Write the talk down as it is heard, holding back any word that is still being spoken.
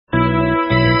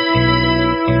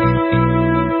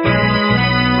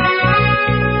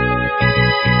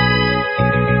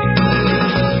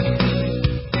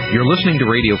listening to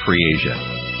Radio Free Asia.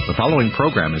 The following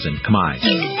program is in Khmer.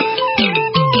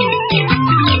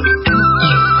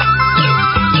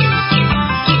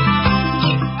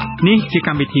 Ní chỉ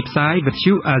cam vị thịt sái vật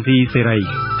chịu Azizi Serai.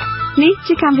 Ní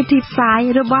chỉ cam vị thịt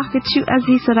sái robot vật chịu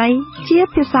Azizi Serai chia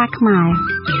ភាសាខ្មែរ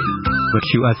vật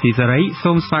chịu Azizi Serai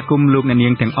សូមស្វាគមន៍លោកអ្នកនា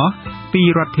ងទាំងអស់ពី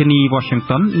រដ្ឋធានី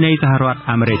Washington នៃសហរដ្ឋ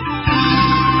អាមេរិក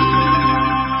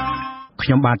ខ្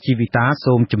ញុំបាទជីវិតា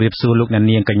សូមជម្រាបសួរលោកអ្នក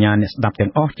នាងកញ្ញាអ្នកស្ដាប់ទាំ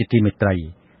ងអស់ជាទីមេត្រី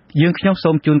យើងខ្ញុំសូ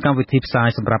មជូនកម្មវិធីផ្សាយ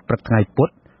សម្រាប់ព្រឹកថ្ងៃពុធ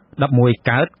 11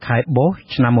 កើតខែបោះ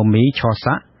ឆ្នាំមមីឆ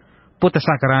ស័កពុទ្ធស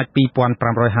ករាជ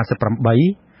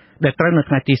 2558 ដែលត្រូវនៅ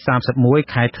ថ្ងៃទី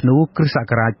 31 ខែធ្នូគ្រិស្តស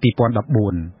ករាជ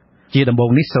 2014 ជាដំបូង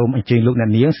នេះសូមអញ្ជើញលោកអ្នក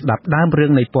នាងស្ដាប់ដើមរឿ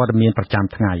ងនៃព័ត៌មានប្រចាំ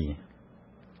ថ្ងៃ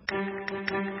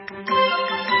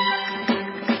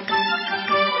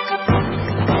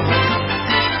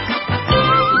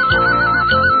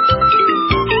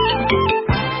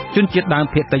ជនជាតិដើម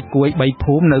ភាគតិចគួយ 3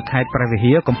 ភូមិនៅខេត្តព្រះវិ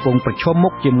ហារកំពុងប្រឈមមុ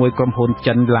ខជាមួយក្រុមហ៊ុន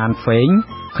ចិនឡានហ្វេង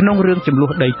ក្នុងរឿងជម្លោះ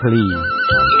ដីធ្លី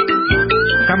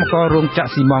កម្មកររោងចក្រ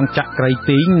ស៊ីម៉ងចក្រៃ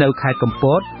ទីងនៅខេត្តកំព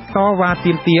តតវ៉ា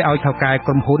ទាមទារឲ្យថៅកែ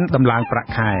ក្រុមហ៊ុនដំឡើងប្រាក់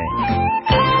ខែ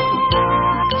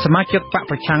សមាជិកបក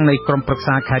ប្រឆាំងនៃក្រុមប្រឹក្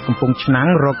សាខេត្តកំពង់ឆ្នាំង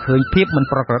រកឃើញភាពមិន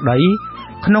ប្រក្រតី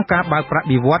ក្នុងការបើកប្រាក់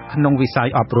បៀវត្សក្នុងវិស័យ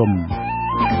អប់រំ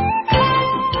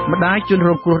ម្ដាយជនរ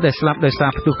ងគ្រោះដែលស្លាប់ដោយសា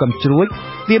រផ្ទុះកំជ្រួច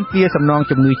ទាមទារសំណង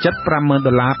ជំងឺចិត្ត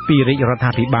 $50,000 ពីរាជរដ្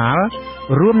ឋាភិបាល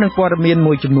រួមនឹងព័ត៌មាន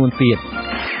មួយចំនួនទៀត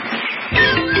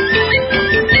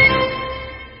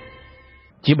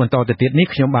ជាបន្តទៅទៀតនេះ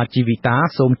ខ្ញុំបាទជីវិតា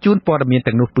សូមជូនព័ត៌មាន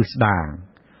ទាំងនោះពិស្ដា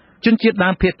ជនជាតិដើ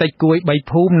មភាគតិចគួយ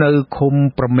 3 ភូមិនៅឃុំ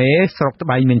ប្រមេស្រុកត្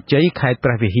បៃមានជ័យខេត្តព្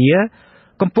រះវិហារ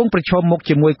កំពុងប្រឈមមុខ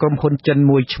ជាមួយក្រុមហ៊ុនចិន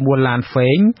មួយឈ្មោះឡានហ្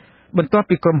វេងបន្ទាប់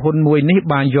ពីក្រុមហ៊ុនមួយនេះ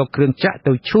បានយកគ្រឿងចាក់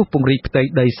ទៅឈូសពង្រីកផ្ទៃ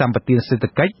ដីសម្បត្តិសេដ្ឋ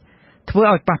កិច្ចធ្វើ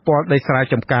ឲ្យប៉ះពាល់ដីស្រែ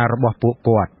ចម្ការរបស់ពួក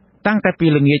គាត់តាំងតែពី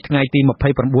ល្ងាចថ្ងៃទី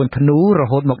 29 ធ្នូរ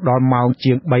ហូតមកដល់ម៉ោង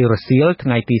ជាង 3 រសៀលថ្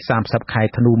ងៃទី 30 ខែ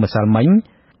ធ្នូម្សិលមិញ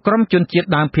ក្រុមជនជាតិ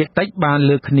ដើមភាគតិចបាន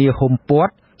លើកគ្នាហុំព័ទ្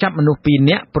ធចាប់មនុស្ស 2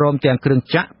 នាក់ព្រមទាំងគ្រឿង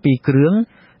ចាក់ 2 គ្រឿង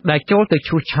ដែលចូលទៅ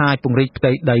ឈូសឆាយពង្រីកផ្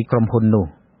ទៃដីក្រុមហ៊ុននោះ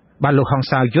បាទលោកហង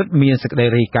សាវយុទ្ធមានសេចក្តី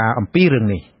រាយការណ៍អំពីរឿង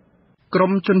នេះក្រុ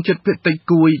មជនជាតិភាគតិច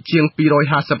គួយជាង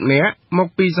 250 នាក់មក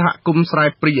ពីសហគមន៍ស្រែ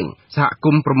ព្រៀងសហគ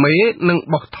មន៍ប្រមេនិង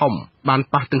បោះធំបាន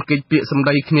ប៉ះទង្គិចពាក្យសម្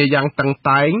ដីគ្នាយ៉ាងតឹង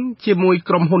តែងជាមួយ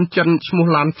ក្រុមហ៊ុនចិនឈ្មោះ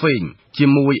ឡានហ្វេងជា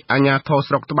មួយអាជ្ញាធរ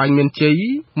ស្រុកត្បៃមានជ័យ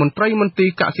មន្ត្រីមន្ទីរ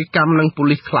កសិកម្មនិងប៉ូ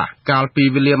លីសខ្លះកាលពី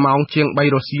វេលាម៉ោងជាង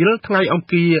 3 រសៀលថ្ងៃអង្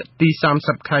គារទី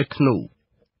 30 ខែធ្នូ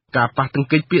ការប៉ះទង្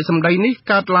គិចពាក្យសម្ដីនេះ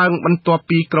កើតឡើងបន្ទាប់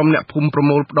ពីក្រុមអ្នកភូមិប្រ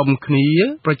មូលផ្ដុំគ្នា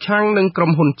ប្រឆាំងនឹងក្រុ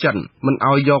មហ៊ុនចិនមិន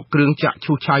ឲ្យយកគ្រឿងចាក់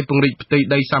ឈូសឆាយពង្រីកផ្ទៃ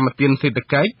ដីសម្បត្តិសេដ្ឋ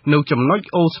កិច្ចនៅចំណុច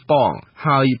អូស្ប៉ង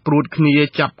ហើយព្រួតគ្នា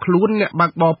ចាប់ខ្លួនអ្នកបើ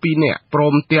កបរ 2 នាក់ព្រ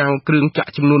មទាំងគ្រឿងចា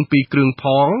ក់ចំនួន 2 គ្រឿងផ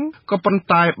ងក៏ប៉ុន្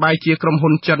តែបែរជាក្រុម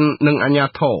ហ៊ុនចិននិងអាជ្ញា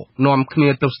ធរនាំគ្នា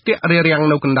ទៅស្ទាក់រារាំង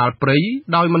នៅកណ្ដាលព្រៃ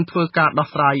ដោយមិនធ្វើការដោះ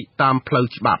ស្រាយតាមផ្លូវ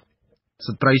ច្បាប់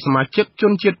ស្ត្រីសមាជិកជ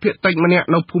នជាតិភាគតិចម្នាក់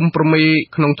នៅភូមិប្រមេ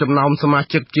ក្នុងចំណោមសមា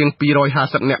ជិកជាង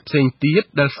 250 នាក់ផ្សេងទៀត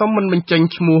ដែលសុំមិនបញ្ចេញ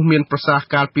ឈ្មោះមានប្រសាសន៍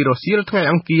កាលពីរសៀលថ្ងៃ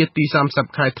អង្គារទី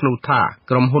 30 ខែធ្នូថា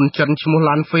ក្រុមហ៊ុនចិនឈ្មោះ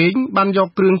ឡានហ្វេងបានយក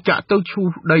គ្រឿងចាក់ទៅឈូស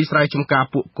ដីស្រែចម្ការ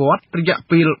ពួកគាត់រយៈ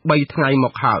ពេល 3 ថ្ងៃម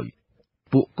កហើយ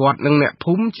ពួកគាត់និងអ្នក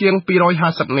ភូមិជាង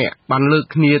 250 នាក់បានលើក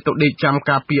គ្នាទៅដេកចាំ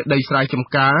ការពារដីស្រែចម្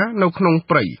ការនៅក្នុង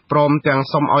ព្រៃព្រមទាំង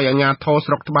សុំឲ្យអាជ្ញាធរ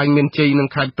ស្រុកត្បៃមានជ័យនិង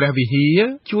ខេត្តព្រះវិហារ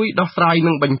ជួយដោះស្រាយ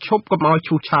និងបញ្ឈប់កុំឲ្យ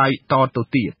ឈូសឆាយតទៅ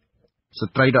ទៀតស្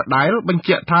ត្រីដដែលបញ្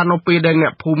ជាក់ថានៅពេលដែលអ្ន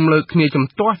កភូមិលើកគ្នាជំ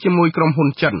ទាស់ជាមួយក្រុមហ៊ុន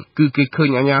ចិនគឺគេឃើញ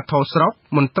អាជ្ញាធរស្រុក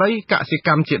មន្ត្រីកសិក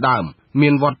ម្មជាដើមមា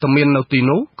នវត្តមាននៅទី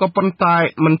នោះក៏ប៉ុន្តែ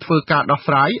មិនធ្វើការដោះ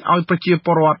ស្រាយឲ្យប្រជាព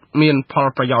លរដ្ឋមានផល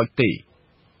ប្រយោជន៍ទេ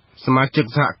សមាជិក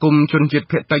សហគមន៍ជនជាតិ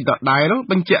ភាគតិចដដែល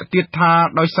បញ្ជាក់ទៀតថា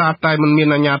ដោយសារតែមិនមាន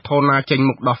អាជ្ញាធរណាចេញ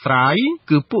មុខដោះស្រាយ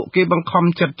គឺពួកគេបង្ខំ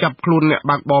ចិត្តចាប់ខ្លួនអ្នក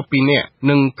បើកបរ 2 នាក់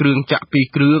និងគ្រឿងចាក់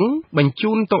 2 គ្រឿងបញ្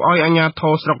ជូនទៅឲ្យអាជ្ញាធ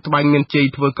រស្រុកត្បៃមានជ័យ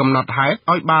ធ្វើកំណត់ហេតុ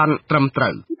ឲ្យបានត្រឹមត្រូ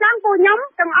វពួកខ្ញុំ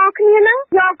ទាំងអស់គ្នាហ្នឹង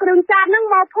យកគ្រឿងចាក់ហ្នឹង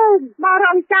មកភូមិមករ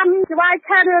ងចាំស្វាយ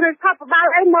ខេត្តឬខបបាល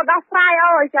អីមកដោះស្រាយ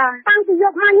ឲ្យចាតាំងពីយ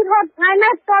កមកនេះរត់ថ្ងៃ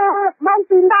នេះចូលបង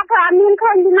ពីដល់ក៏អត់មាន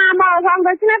ឃើញពីណាមកផង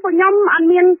ដូច្នេះពួកខ្ញុំអត់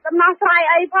មានដំណោះស្រាយ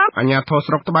អីផងអាជ្ញាធរ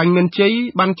ស្រុកត្បៃមានជ័យ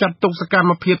បានចាត់ទុកសកម្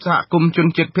មភាពសហគមន៍ជន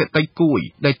ជាតិភាគតិចគួយ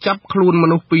ដែលចាប់ខ្លួនម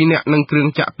នុស្ស 2 នាក់និងគ្រឿង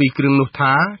ចាក់ 2 គ្រឿងនោះ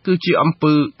ថាគឺជាអំ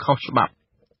ពើខុសច្បាប់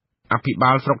អភិ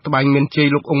បាលស្រុកត្បៃមានជ័យ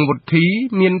លោកអង្គវុធី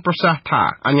មានប្រសាសន៍ថា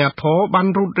អាជ្ញាធរបាន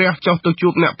រូតរះចុះទៅជួ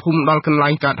បអ្នកភូមិដល់កន្លែ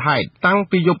ងកើតហេតុតាំង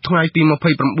ពីយប់ថ្ងៃទី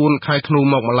 29 ខែធ្នូ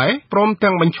មកម្លេះព្រម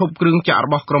ទាំងបញ្ឈប់គ្រឿងចាក់រ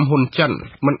បស់ក្រុមហ៊ុនចិន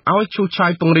មិនឲ្យឈូសឆា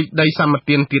យពង្រីកដីសម្បត្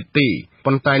តិទៀតទេ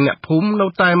ប៉ុន្តែអ្នកភូមិនៅ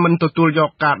តែមិនទទួលយ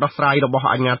កការដោះស្រាយរបស់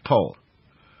អាជ្ញាធរ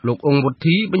លោកអង្គវុ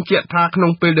ធីបញ្ជាក់ថាក្នុ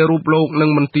ងពេលដែលរូបលោកនិង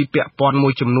មន្ទីរពាក់ព័ន្ធមួ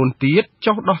យចំនួនទៀត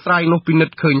ចុះដោះស្រាយនោះពិនិ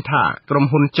ត្យឃើញថាក្រុម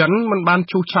ហ៊ុនចិនមិនបាន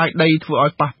ឈូសឆាយដីធ្វើឲ្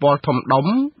យប៉ះពាល់ធំដុំ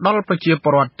ដល់ប្រជាពល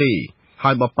រដ្ឋទេ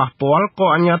ហើយបើប៉ះពាល់ក៏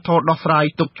អាជ្ញាធរដោះស្រាយ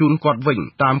ទុកជូនគាត់វិញ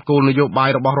តាមគោលនយោបាយ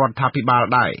របស់រដ្ឋាភិបាល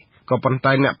ដែរក៏ប៉ុន្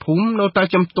តែអ្នកភូមិនៅតែ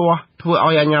ជំទាស់ធ្វើ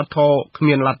ឲ្យអាជ្ញាធរគ្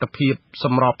មានលទ្ធភាពស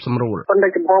ម្របសម្រួលប៉ុន្តែ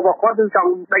ចំពោះរបស់គាត់គឺចង់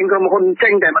ដេញក្រុមហ៊ុនចេ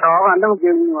ញតែម្ដងអានោះ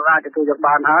យើងអាចទទួលយក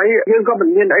បានហើយយើងក៏មិន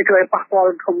មានអីធ្វើឲ្យប៉ះពា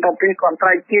ល់ធំដុំទេគាត់ត្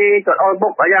រែកគេគាត់ឲ្យបុ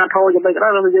កអាជ្ញាធរយ៉ាងម៉េចក៏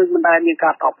ដោយយើងមិនដែលមាន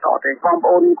ការតបតទេបងប្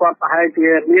អូនគាត់ប្រហែលជា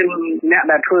មានអ្នក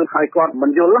ដែលធ្វើឲ្យគាត់មិ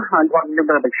នយល់ហើយគាត់នឹង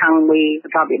ទៅប្រឆាំងមេរ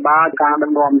ដ្ឋាភិបាលការដឹ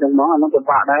កនាំអញ្ចឹងមកអានោះពិ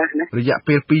បាកដែរណារយៈ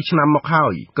ពេល2ឆ្នាំមកហើ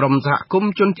យក្រុមសហគម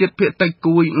ន៍ជនជាតិភាគតិច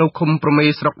គួយនៅឃុំប្រមេ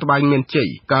ស្រុកត្បែងមានជ័យ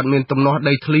កើតមានទំនាស់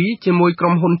ដីធ្លីជាមួយក្រុ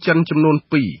មហ៊ុនចិនចំនួន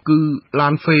2គឺឡា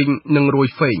នហ្វេងនិងរួយ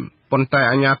ហ្វេងប៉ុន្តែ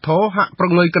អាជ្ញាធរហាក់ប្រ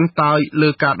ងើយកន្តើយលើ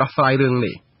ការដោះស្រាយរឿង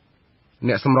នេះ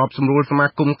អ្នកសម្របសម្រួលសមា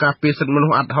គមការពារសិទ្ធិមនុ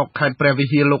ស្សអាត់ហុកខេត្តព្រះវិ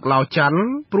ហារលោកឡាវច័ន្ទ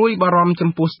ព្រួយបារម្ភចំ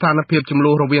ពោះស្ថានភាពជម្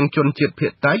លោះរវាងជនជាតិភា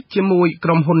គតិចជាមួយក្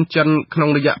រុមហ៊ុនចិនក្នុង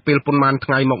រយៈពេលប៉ុន្មាន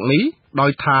ថ្ងៃមកនេះដោ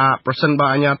យថាប្រសិនបើ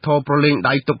អាជ្ញាធរប្រឡែង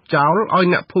ដៃទុកចោលឲ្យ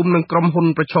អ្នកភូមិនិងក្រុមហ៊ុន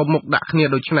ប្រឈមមុខដាក់គ្នា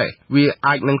ដូចនេះវា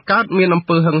អាចនឹងកើតមានអំ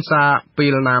ពើហិង្សាពេ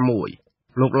លណាមួយ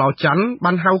លោកឡាវច័ន្ទ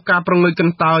បានហៅការប្រងើយក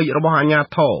ន្តើយរបស់អាជ្ញា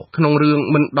ធរក្នុងរឿង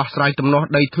មិនដោះស្រាយទំនាស់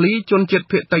ដីធ្លីជនជាតិ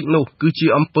ភាគតិចនោះគឺជា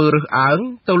អំពើរើសអើង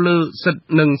ទៅលើសិទ្ធិ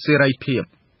និងសេរីភាព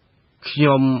ខ្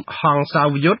ញុំហងសា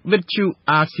វយុទ្ធវិទ្យុ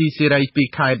អាស៊ីសេរីពី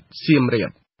ខេត្តសៀមរាប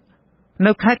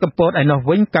នៅខេត្តកំពតឯនោះ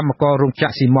វិញកម្មកររោងចក្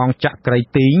រស៊ីម៉ងចក្រៃ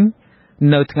ទីង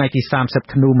នៅថ្ងៃទី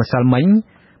30ធ្នូម្សិលមិញ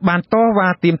បានតវ៉ា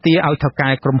ទាមទារឲ្យថៅកែ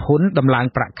ក្រុមហ៊ុនដំឡើង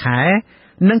ប្រាក់ខែ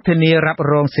និងធានារ៉ាប់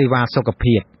រងសេវាសុខ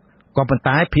ភាពក៏ប៉ុន្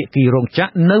តែភាគីរោងចក្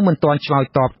រនៅមិនទាន់ឆ្លើយ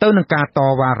តបទៅនឹងការត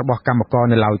វ៉ារបស់កម្មករ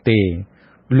នៅឡើយទេ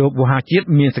លោកវោហាជាតិ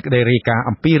មានសេចក្តីរាយការណ៍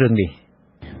អំពីរឿងនេះ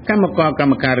កម្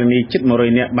មការនីជិត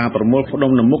100នាក់បានប្រមូលផ្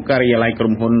ដុំនៅមុខការិយាល័យក្រុ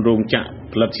មហ៊ុនរោងចក្រ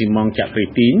ផលិតស៊ីម៉ងចក្រៃ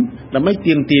ទីងដើម្បី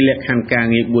ទាមទារលក្ខខណ្ឌការ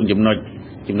ងារ4ចំណុច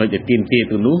ដែលទាមទារ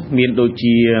ទៅនោះមានដូច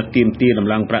ជាទាមទារដំ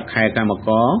ឡើងប្រាក់ខែកម្មក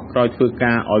រក្រោយធ្វើ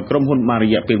ការឲ្យក្រុមហ៊ុនបានរ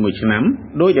យៈពេល1ឆ្នាំ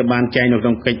ដោយដែលបានចែងនៅក្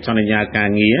នុងកិច្ចសន្យាការ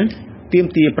ងារទាម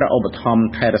ទារប្រាក់ឧបត្ថម្ភ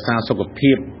ថែរក្សាសុខ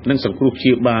ភាពនិងសង្គ្រោះព្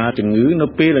យាបាលជំងឺនៅ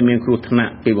ពេលដែលមានគ្រោះថ្នា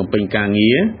ក់ពេលបំពេញការ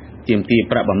ងារទាមទារ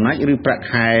ប្រាក់បំណាច់ឬប្រាក់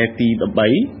ខែទី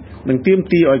13និងទាម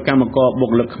ទារឲ្យកម្មករបុ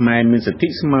គ្គលិកខ្មែរមានសិទ្ធិ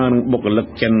ស្មើនឹងបុគ្គលិក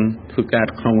ចិនធ្វើការ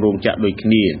ក្នុងរោងចក្រដូចគ្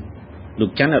នាលោ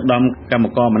កច័ន្ទឧត្តមកម្ម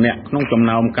ករម្នាក់ក្នុងចំ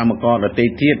ណោមកម្មករដទៃ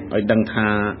ទៀតឲ្យដឹងថា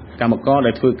កម្មករ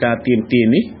ដែលធ្វើការទាមទារ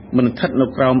នេះមិនស្ថិតនៅ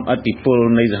ក្រោមឥទ្ធិពល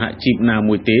នៃសហជីពណា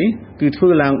មួយទេគឺធ្វើ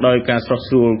ឡើងដោយការស្រោះ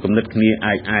ស្រួលគំនិតគ្នា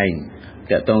ឯង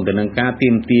ទាក់ទងទៅនឹងការទា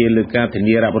មទារលើការធា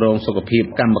នារ៉ាប់រងសុខភាព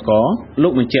កម្មករលោ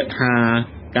កបញ្ជាក់ថា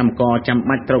កម្មករចាំ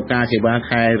បាច់ត្រូវការសេវា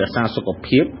ថែរក្សាសុខ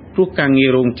ភាពព្រោះការងារ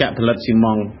រោងចក្រផលិតស៊ី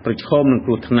ម៉ងប្រឈមនឹងគ្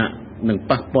រោះថ្នាក់និង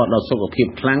ប៉ះពាល់ដល់សុខភាព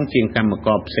ខ្លាំងជាងកម្មក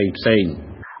រផ្សេង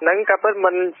នឹងក៏ពិត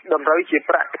មិនតម្រូវជា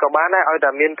ប្រាក់ក៏បានដែរឲ្យតែ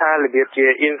មានថារបៀបជា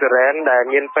insurance ដែល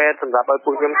មានពេទ្យសម្រាប់ឲ្យ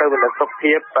ពួកខ្ញុំទៅពិនិត្យសុខ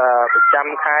ភាពប្រចាំ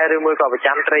ខែឬមួយក៏ប្រ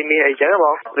ចាំត្រីមាសអីចឹងប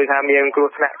ងឬថាមានគ្រោះ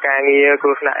ថ្នាក់ការងារគ្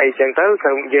រោះថ្នាក់អីចឹងទៅ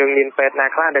យើងមានពេទ្យណា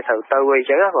ខ្លះដែលត្រូវទៅអី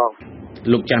ចឹងបង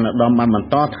លោកច័ន្ទឧត្តមបានបន្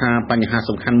តថាបញ្ហា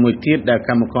សំខាន់មួយទៀតដែល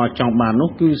កម្មករចង់បាននោះ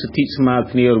គឺសិទ្ធិស្មើ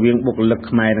គ្នារវាងបុគ្គលិក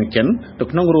ខ្មែរនិងចិនទៅ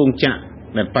ក្នុងរោងចក្រ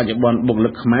ដែលបច្ចុប្បន្នបុគ្គលិ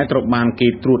កខ្មែរត្រូវបានគេ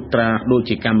ត្រួតត្រាដូច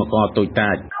ជាកម្មករតូច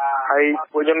តាចហើយ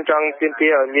ពួកខ្ញុំចង់ទាមទា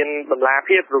រឲ្យមានតម្លា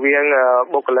ភាពរវាង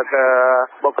បុគ្គលិ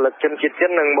កជនជាតិចិ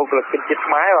ននិងបុគ្គលិកជនជាតិ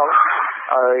ខ្មែរបង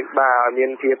ឲ្យបាទមា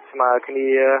នភាពស្មើគ្នា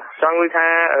ចង់និយាយថា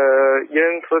យើ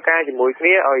ងធ្វើការជាមួយគ្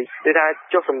នាឲ្យនិយាយថា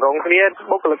ចុះសម្រុងគ្នា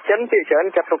បុគ្គលិកចិនភាគច្រើន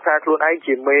ចាត់ទុកថាខ្លួនឯង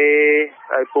ជាមេ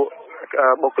ឲ្យពួក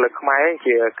បុគ្គលិកខ្មែរ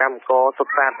ជាកម្មករសុទ្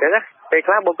ធសាធទេណាពេល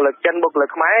ខ្លះបុគ្គលិកចិនបុគ្គលិក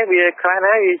ខ្មែរវាខ្លះ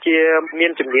ណាវាជាមា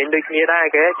នជំនាញដូចគ្នាដែរ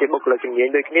គេជាបុគ្គលិកជំនាញ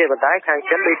ដូចគ្នាប៉ុន្តែខាង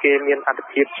ចិនដូចគេមានអត្ថ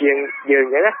ប្រយោជន៍ជាងយើងអ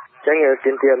ញ្ចឹងណាចឹង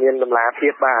ទាមទារមានតម្លាភា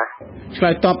ពបាទឆ្លើ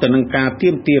យតបទៅនឹងការទា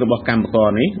មទាររបស់កម្មករ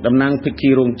នេះតំណាងភាគី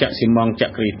រោងចក្រស៊ីម៉ងច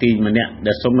ក្រៃទីងម្នាក់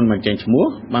ដែលសូមមិនបញ្ចេញឈ្មោះ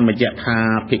បានបញ្ជាក់ថា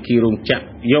ភាគីរោងចក្រ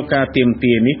យកការទាម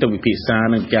ទារនេះទៅវិភាសា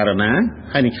និងពិចារណា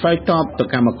ហើយនឹងឆ្លើយតបទៅ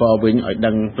កម្មករវិញឲ្យ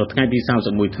ដឹងទៅថ្ងៃទី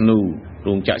31ធ្នូ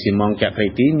រោងចក្រស៊ីម៉ងចក្រៃ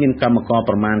ទីងមានកម្មករ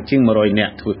ប្រមាណជាង100នា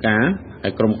ក់ធ្វើការហើ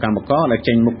យក្រុមកម្មករដែល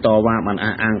ចេញមុខតវ៉ាបាន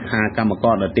អះអាងថាកម្មក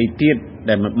រដទៃទៀត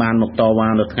ដែលមិនបានមកតវ៉ា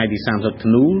នៅថ្ងៃទី30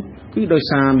ធ្នូគឺដោយ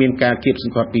សារមានការគៀបស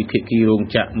ង្កត់ពីភាគីរោង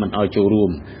ចក្រមិនឲ្យចូលរួ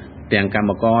មទាំងកម្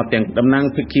មករទាំងតំណាង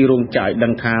ភាគីរោងចក្រឲ្យដឹ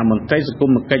ងថាមន្ត្រីសង្គ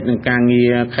មគិច្ចនិងការងា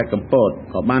រខេត្តកំពត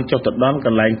ក៏បានចុះទៅដល់ក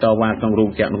ន្លែងតវ៉ាក្នុងរោង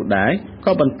ចក្រនោះដែរ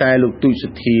ក៏ប៉ុន្តែលោកទូចសុ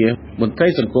ធាមន្ត្រី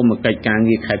សង្គមគិច្ចការ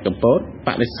ងារខេត្តកំពតប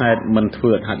ដិសេធមិនធ្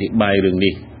វើអធិប្បាយរឿង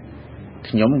នេះ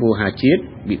ខ្ញុំវោហាជាតិ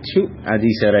វិទ្យុអា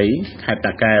ស៊ីសេរីខេត្ត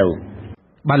តាកែវ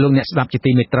បាទលោកអ្នកស្ដាប់ជា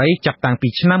ទីមេត្រីចាប់តាំងពី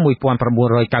ឆ្នាំ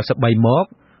1993មក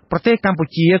ប្រទេសកម្ពុ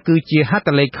ជាគឺជាហត្ថ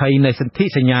លេខីនៃសន្ធិ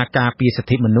សញ្ញាការពារសិទ្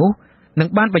ធិមនុស្ស និង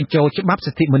បានបញ្ចូលច្បាប់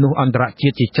សិទ្ធិមនុស្សអន្តរជា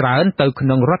តិជាច្រើនទៅក្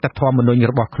នុងរដ្ឋធម្មនុញ្ញ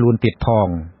របស់ខ្លួនទៀតផង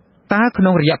តើក្នុ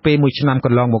ងរយៈពេល1ឆ្នាំក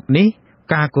ន្លងមកនេះ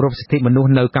ការគោរពសិទ្ធិមនុស្ស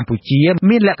នៅកម្ពុជា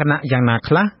មានលក្ខណៈយ៉ាងណា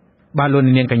ខ្លះបាទលោក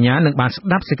នាងកញ្ញានឹងបានស្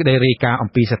ដាប់សេចក្តីរាយការណ៍អំ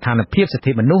ពីស្ថានភាពសិទ្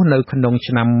ធិមនុស្សនៅក្នុង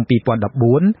ឆ្នាំ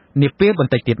2014នាពេលប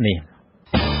ន្តិចទៀតនេះ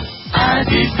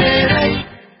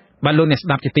បាទលោកអ្នកស្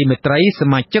ដាប់ជាទីមេត្រីស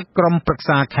មាជិកក្រុមប្រឹក្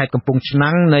សាខេត្តកំពង់ឆ្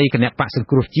នាំងនៃគណៈបកសង្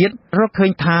គ្រោះជាតិរកឃើ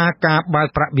ញថាការបើក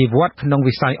ប្រាក់បៀវត្សក្នុង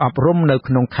វិស័យអប់រំនៅ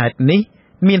ក្នុងខេត្តនេះ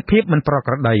មានភាពមិនប្រ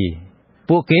ក្រតី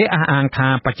ពួកគេអះអាងថា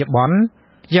បច្ចុប្បន្ន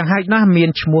យ៉ាងហោចណាស់មាន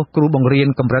ឈ្មោះគ្រូបង្រៀន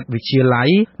កម្រិតវិទ្យាល័យ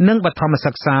និងបឋម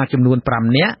សិក្សាចំនួន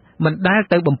5នាក់មិនដែល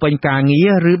ទៅបំពេញការងា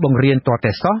រឬបង្រៀនទាល់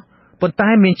តែសោះប៉ុន្តែ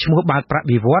មានឈ្មោះបើកប្រាក់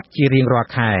បៀវត្សជារៀងរាល់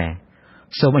ខែ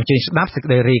សូមអញ្ជើញស្ដាប់សេច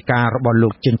ក្តីរាយការណ៍របស់លោ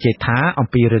កចិនជេថាអំ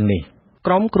ពីរឿងនេះ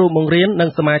ក្រុមគ្រូបង្រៀននិង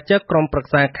សមាជិកក្រុមប្រឹ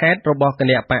ក្សាខេត្តរបស់គ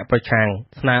ណៈបកប្រឆាំង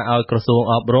ស្នើឲ្យក្រសួង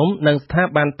អប់រំនិងស្ថា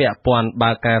ប័នពាក់ព័ន្ធ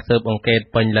បើកការស៊ើបអង្កេត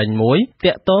ពេញលេញមួយ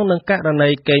ទាក់ទងនឹងករណី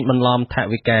កេងបន្លំថ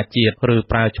វិកាជាតិឬ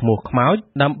ប្រើឈ្មោះខ្មោច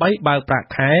ដើម្បីបើកប្រាក់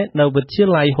ខែនៅវិទ្យា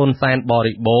ល័យហ៊ុនសែនប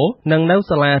រិបូរណ៍និងនៅ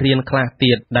សាលារៀនខ្លះ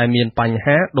ទៀតដែលមានបញ្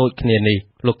ហាដូចគ្នានេះ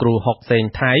លោកគ្រូហុកសេង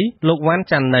ថៃលោកវ៉ាន់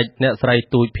ចាន់និចអ្នកស្រី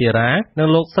ទូចភារានិង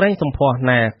លោកស្រីសំភ័ស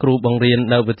ណាគ្រូបង្រៀន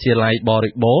នៅវិទ្យាល័យប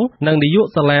រិបូរណ៍និងនាយក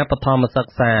សាលាបឋមសិ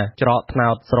ក្សាច្រកថ្នោ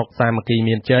តស្រុកសាមគ្គី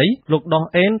មានជ័យលោកដោះ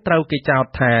អេនត្រូវគេចោទ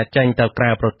ថាចេញទៅក្រៅ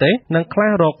ប្រទេសនិងខ្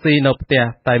លះរកស៊ីនៅផ្ទះ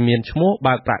តែមានឈ្មោះ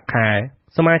បើកប្រាក់ខែ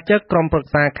សមាជិកក្រុមប្រឹ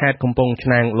ក្សាខេត្តកំពង់ឆ្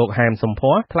នាំងលោកហែមសំ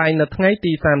ភ័សថ្លែងនៅថ្ងៃ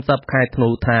ទី30ខែធ្នូ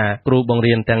ថាគ្រូបង្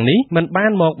រៀនទាំងនេះមិនបា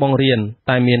នមកបង្រៀន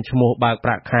តែមានឈ្មោះបើកប្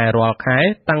រាក់ខែរាល់ខែ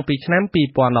តាំងពីឆ្នាំ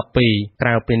2012ក្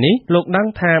រៅពីនេះលោកដឹង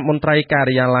ថាមន្ត្រីកា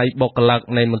រិយាល័យបុគ្គលិក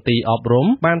នៃមន្ទីរអប់រំ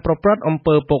បានប្រព្រឹត្តអំ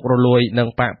ពើពុករលួយនិង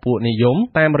បកពួកនិយម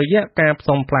តាមរយៈការផ្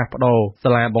សុំផ្លាស់ប្ដូរសា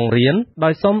លាបង្រៀនដោ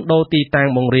យសុំដូរទីតាំង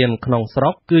បង្រៀនក្នុងស្រុ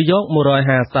កគឺយក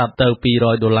$150ទៅ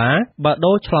$200បើ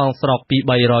ដូរឆ្លងស្រុកពី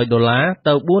$300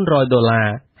ទៅ$400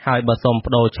ហើយបើសុំ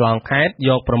ប្តូរឆ្លងខេត្តយ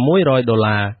ក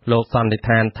$600លោកសន្និដ្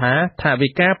ឋានថាថវិ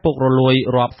កាពុករលួយ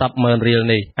រាប់សិបម៉ឺនរៀល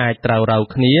នេះអាចត្រូវរៅ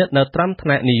គ្នានៅត្រឹមថ្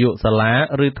នាក់នាយកសាលា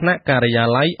ឬថ្នាក់ការិយា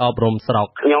ល័យអប់រំស្រុក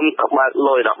ខ្ញុំក៏បើក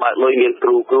លុយមានគ្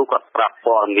រូគាត់ប្រាប់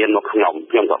ព័ត៌មានមកខ្ញុំ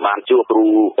ក៏បានជួបគ្រូ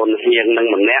ហ៊ុនហៀងនឹង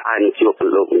ម្នាក់ហើយជួប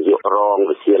លោកនាយករង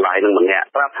វិទ្យាល័យនឹងម្នាក់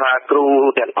ប្រាប់ថាគ្រូ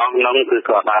ទាំងអស់នោះគឺ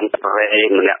គាត់បានប្រេ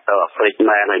ម្នាក់ទៅអាហ្វ្រិក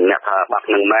មែនហើយម្នាក់ថាបាត់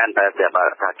នឹងមែនតែបើ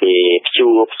ថាគេព្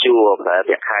យួរតែ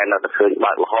តែខែនៅតែឃើញ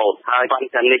បើករហូតហើយប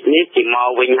ញ្ហានេះគេមក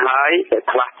វិញហើយតែ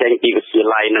ខ្លះចេញពីវិទ្យា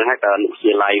ល័យនឹងហើយទៅវិទ្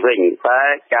យាល័យវិញតែ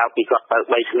កាលពីគាត់ទៅ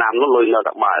3ឆ្នាំនោះលុយនៅ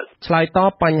តែបើកឆ្លើយត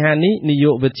បបញ្ហានេះនាយ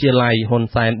កវិទ្យាល័យហ៊ុន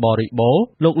សែនបរិបូរណ៍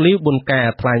លោកលីវប៊ុនកា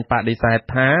ថ្លែងបដិសេធ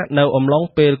ថានៅអំឡុង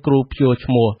ពេលគ្រូព្យួរ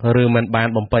ឈ្មោះឬមិនបាន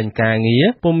បំពេញការងារ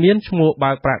ពុំមានឈ្មោះ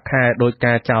បើកប្រាក់ខែដោយ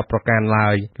ការចោទប្រកាន់ឡើ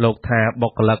យលោកថាបុ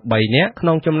គ្គលិក3នាក់ក្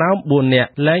នុងចំណោម4នាក់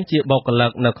លែងជាបុគ្គលិ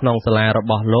កនៅក្នុងសាលារ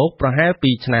បស់លោកប្រហែល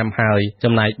2ឆ្នាំហើយ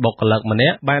ចំណែកបុគ្គលិកម្នា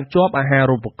ក់បានជាប់អាហា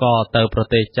រូបករណ៍ទៅប្រ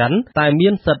ទេសចិនតែមា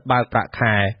នសិទ្ធិបើកប្រាក់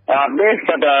ខែអត់ទេស្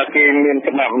ទើរគេមាន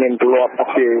ច្បាប់មានទម្លាប់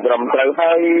គេត្រឹមត្រូវ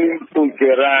ហើយទូជា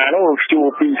រានោះជួ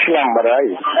2ឆ្នាំបាត់ហើយ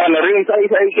អារឿងស្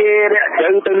អីគេរាក់ជ្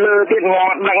រៅទៅលើទៀតង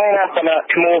ត់ដឹងណាប៉ុន្តែ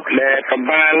ឈ្មោះដែលប្រ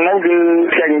បាននោះគឺ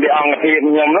ចេញពីអង្គភាព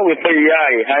ខ្ញុំនោះវា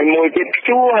2ហើយមួយទៀត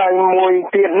ជួហើយមួយ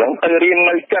ទៀតនោះទៅរៀន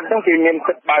នៅចិត្តនោះគេមាន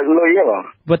សិទ្ធិបើកលុយហ៎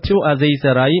វិទ្យុអាស៊ី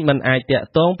សេរីមិនអាចតាក់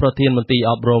ទងប្រធានមន្ត្រី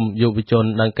អប់រំយុវជន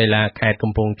និងកីឡាខេត្ត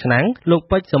កំពង់ឆ្នាំងលោក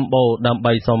ពេជ្រសម្បូរដើម្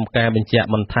បីសុំការបញ្ជាក់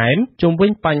បន្ថែមជុំវិ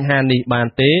ញបញ្ហានេះបាន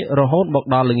ទេរហូតមក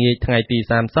ដល់ល្ងាចថ្ងៃទី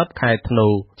30ខែធ្នូ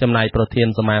ចំណែកប្រធាន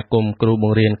សមាគមគ្រូប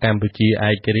ង្រៀនកម្ពុជា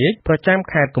ឯករាជ្យប្រចាំ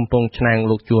ខេត្តកំពង់ឆ្នាំង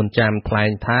លោកជួនចាមថ្លែ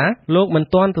ងថាលោកមិន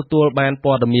ទាន់ទទួលបាន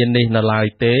ព័ត៌មាននេះនៅឡើយ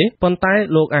ទេប៉ុន្តែ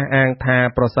លោកអះអាងថា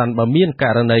ប្រសិនបើមានក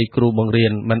រណីគ្រូបង្រៀ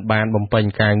នមិនបានបំពេញ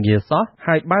ការងារសោះ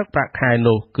ហើយបើកប្រាក់ខែ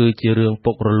នោះគឺជារឿង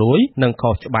ពុករលួយនិង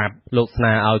ខុសច្បាប់លោកស្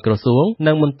នើឲ្យក្រសួង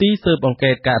និងមន្ទីរស៊ើបអង្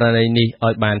កេតករណីនេះ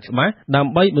ឲ្យបានច្បាស់ដើ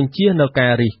ម្បីបញ្ជៀសនូវកា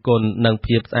ររិះគន់និង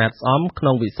ភាពស្អាតស្អំក្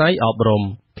នុងវិស័យអប់រំ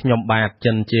ខ្ញុំបាទ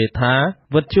ចិនជេថា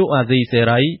វិទ្យុអាស៊ីសេ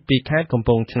រីពីខេត្តកំព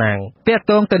ង់ឆ្នាំងទាក់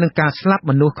ទងទៅនឹងការស្លាប់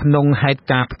មនុស្សក្នុងហេតុ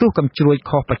ការណ៍ផ្ទុះកំជ្រួច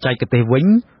ខុសបច្ចេកទេសវិញ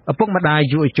ឪពុកម្ដាយ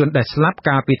យុវជនដែលស្លាប់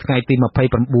កាលពីថ្ងៃទី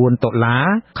29តុលា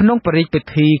ក្នុងបរិយាពិ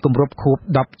ធីគម្រប់ខួប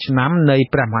10ឆ្នាំនៃ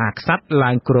ព្រះមហាក្សត្រ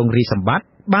ឡើងគ្រងរាជ្យសម្បត្តិ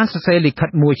បានសរសេរលិខិត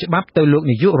មួយច្បាប់ទៅលោក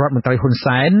នាយករដ្ឋមន្ត្រីហ៊ុន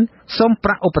សែនសូមប្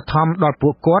រាក់ឧបត្ថម្ភដល់ពួ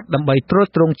កគាត់ដើម្បីទ្រ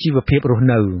ទ្រង់ជីវភាពរស់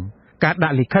នៅការដា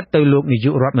ក់លិខិតទៅលោកនាយ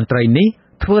ករដ្ឋមន្ត្រីនេះ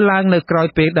ធ្វើឡើងនៅក្រៅ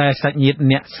ពេលដែលសាច់ញាតិ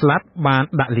អ្នកស្លាប់បាន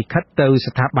ដាក់លិខិតទៅ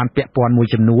ស្ថាប័នពាក់ព័ន្ធមួយ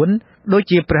ចំនួនដូច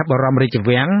ជាព្រះបរមរាជ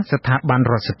វាំងស្ថាប័ន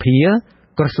រដ្ឋសភា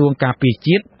ក្រសួងការពារ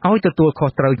ជាតិឲ្យទទួលខុស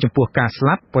ត្រូវចំពោះការស្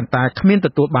លាប់ប៉ុន្តែគ្មានទ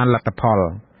ទួលបានលទ្ធផល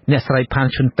អ្នកស្រីផាន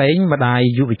ឈុនតេងម្ដាយ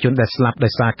យុវជនដែលស្លាប់ដោ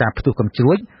យសារការផ្ទុះកំជ្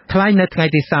រួចថ្លែងនៅថ្ងៃ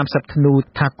ទី30ធ្នូ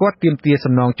ថាគាត់ទាមទារ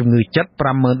សំណងជំងឺចិត្ត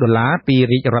$50,000ពី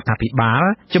រាជរដ្ឋាភិបាល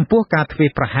ចំពោះការធ្វេស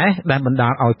ប្រហែសដែលបណ្ដា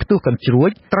លឲ្យផ្ទុះកំជ្រួច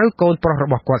ត្រូវកូនប្រុសរ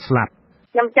បស់គាត់ស្លាប់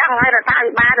ខ្ញុំចង់ឲ្យរដ្ឋា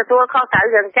ភិបាលទទួលខុសត្រូវ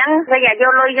យ៉ាងចឹងគេយ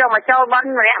កលុយយកមកចូលបន់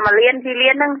ម្នាក់មួយលានពីរលា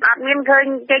នហ្នឹងអត់មានឃើញ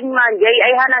ចេញមកនិយាយ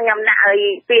អីហ្នឹងខ្ញុំដាក់ឲ្យ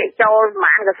ពាក្យចូលប្រ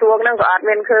ហែលក្រសួងហ្នឹងក៏អត់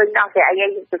មានឃើញដោះស្រាយអី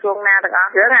ក្រសួងណាទាំងអ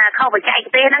ស់រឿងថាខុសបច្ចេក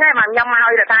ទេសហ្នឹងឯងខ្ញុំមក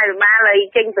ឲ្យរដ្ឋាភិបាលឲ្យ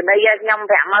ចេញបណ្ឌិតឲ្យខ្ញុំ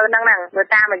 50000ហ្នឹងមើល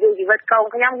តាមអាយុជីវិតកូន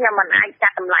ខ្ញុំមិនអាចចា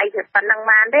ត់តម្លៃប៉ុណ្ណឹង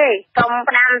បានទេសូម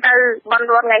ផ្ដាំទៅបន់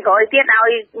រត់ថ្ងៃក្រោយទៀតឲ្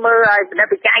យមើលឲ្យបណ្ឌិត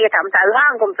បច្ចេកត្រឹមត្រូវហ្នឹ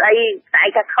ងកុំស្អីតែ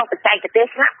ថាខុសបច្ចេកទេស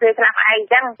ស្លាប់គេស្លាប់ឯង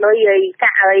ចឹងលុយឲ្យកា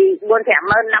ក់ឲ្យ 4-50000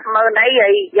 100000អីឲ្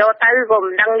យយកទៅក៏មិ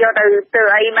នដឹងយកទៅធ្វើ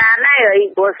អីបានដែរឲ្យ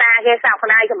គ្រួសារគេសោកស្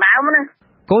ដាយសម្បើមណា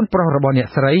កូនប្រុសរបស់អ្នក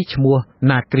ស្រីឈ្មោះ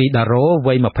ណាគ្រីដារ៉ូ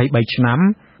វ័យ23ឆ្នាំ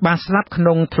បានស្លាប់ក្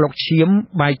នុងថ្លុកឈាម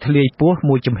បែកធ្លាយពោះ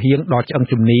មួយចំហៀងដល់ឆ្អឹង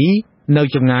ជំនីនៅ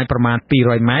ចម្ងាយប្រមាណ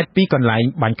200ម៉ែត្រពីកន្លែង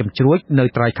បាញ់កាំជ្រួចនៅ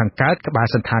ត្រើយខាងកើតក្បែរ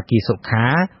សន្តាគារសុខា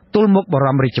ទល់មុខបរ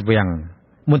មរាជវាំង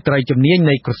មន្ត្រីជំនាញ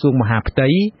នៃក្រសួងមហាផ្ទៃ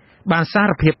បានសា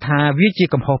រភាពថាវាជា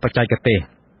កំហុសបច្ចេកទេស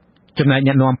ចំណែក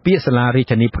អ្នកនាំពាក្យសាលារាជ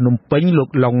ធានីភ្នំពេញលោក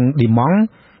ឡុងឌីម៉ង់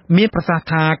មានប្រសាសន៍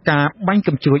ថាការបាញ់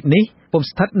កាំជ្រួចនេះពុំ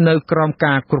ស្ថិតនៅក្រោម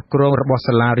ការគ្រប់គ្រងរបស់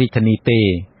សាលារាជធានីទេ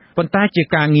ប៉ុន្តែជា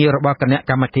ការងាររបស់គណៈ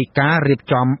កម្មាធិការរៀប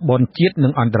ចំបុណ្យជាតិនិ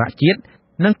ងអន្តរជាតិ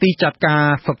និងទីចាត់ការ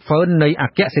ហ្វឹកហ្វឺននៃអ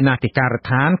គ្គសេនាធិការដ្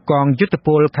ឋានកងយុទ្ធព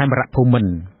លខេមរភូមិន្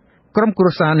ទក្រុមគ្រួ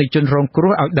សារនៃជនរងគ្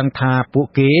រោះឲ្យដឹងថាពួក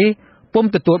គេពុំ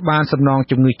ទទួលបានសំណង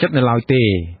ជំងឺចិត្តនៅឡើយទេ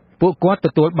ពួកគាត់ទ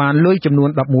ទួលបានលុយចំនួន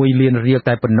11លានរៀល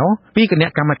តែប៉ុណ្ណោះពីគណៈ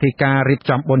កម្មាធិការរៀប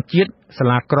ចំបុណ្យជាតិសា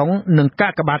លាក្រុងនិងកា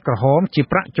កបាទក្រហមជា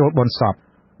ប្រាក់ចូលបុណ្យសព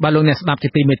បាទលោកអ្នកស្ដាប់ជា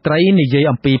ទីមេត្រីនិយាយ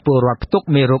អំពីពលរដ្ឋផ្ទុក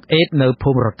មេរោគអេដនៅភូ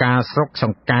មិរកាស្រុកស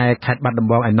ង្កែខេត្តបាត់ដំ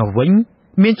បងឯណោះវិញ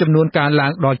មានចំនួនកើនឡើ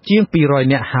ងដល់ជាង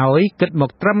200នាក់ហើយគិតមក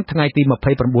ត្រឹមថ្ងៃទី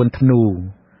29ធ្នូ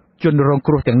ជនរង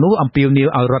គ្រោះទាំងនោះអំពាវនាវ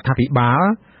ឲ្យរដ្ឋាភិបាល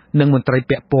និងមន្ត្រី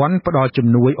ពាក់ព័ន្ធផ្ដល់ជំ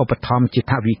នួយឧបត្ថម្ភជា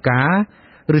ថវិកា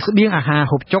ឬស្បៀងអាហារ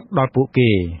ហូបចុកដល់ពួក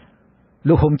គេ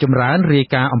លោកហ៊ុំចម្រើនរាយ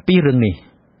ការណ៍អំពីរឿងនេះ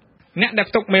អ្នកដែល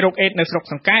ផ្ទុកមេរោគអេដនៅស្រុក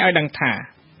សង្កែឲ្យដឹងថា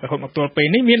រហូតមកទល់ពេល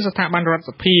នេះមានស្ថាប័នរដ្ឋ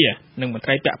សភានិងមន្ត្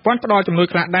រីពាក់ព័ន្ធផ្ដល់ជំនួយ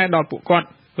ខ្លះដែរដល់ពួកគាត់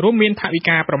រួមមានថវិ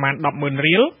កាប្រមាណ100000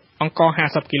រៀលអង្គ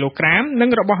50គីឡូក្រាមនិង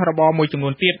របស់របរមួយចំនួ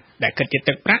នទៀតដែលគិតជា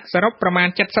ទឹកប្រាក់សរុបប្រមាណ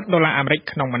$70អាមេរិក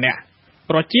ក្នុងម្នាក់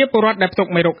ប្រជាពលរដ្ឋដែលផ្ទុក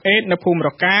មេរោគអេដនៅភូមិរ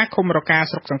កាឃុំរកា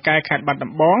ស្រុកសង្កែខេត្តបាត់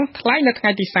ដំបងថ្លែងនៅថ្ងៃ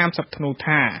ទី30ធ្នូ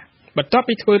ថាបន្ទាប់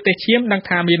ពីធ្វើតេស្តឈាមដឹង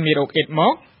ថាមានមេរោគអេដម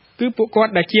កគឺពួកគា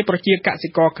ត់ដែលជាប្រជាកសិ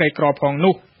ករក្រីក្រផង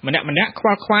នោះម្នាក់ខ្វ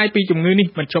ល់ខ្វាយពីជំងឺនេះ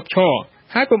មិនឈប់ឈរ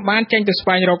ហើយពុំបានចេញទៅស្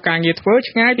វែងរកការងារធ្វើ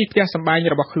ឆ្ងាយពីផ្ទះសម្បែង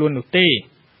របស់ខ្លួននោះទេ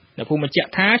នៅភូមិបញ្ជាក់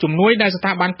ថាជំនួយដែលស្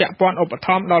ថាប័នពាក់ព័ន្ធឧបត្ថ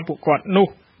ម្ភដល់ពួកគាត់នោះ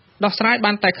ដោះស្រាយ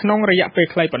បានតែក្នុងរយៈពេល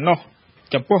ខ្លីប៉ុណ្ណោះ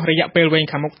ចំពោះរយៈពេលវែង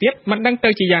ខាងមុខទៀតមិនដឹងទៅ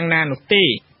ជាយ៉ាងណានោះទេ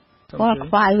គាត់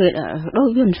ខ្វាយវាដូច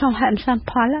វាមិនសមហេតុសម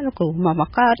ផលលោកគ្រូមក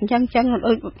កើតអញ្ចឹង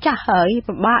ដូចចាស់ហើយ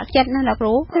ពិបាកចិត្តណាលោកគ្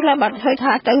រូគឺឡើយបាត់ហើយ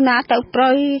ថាទៅណាទៅប្រ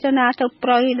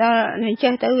យដល់នេះ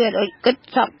ចេះទៅវាដូចគិត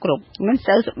សពគ្រប់មិន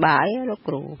ទៅសុបាយលោក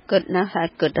គ្រូគិតណាស់ហើយ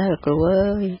គិតហើយលោកគ្រូ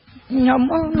អើយខ្ញុំ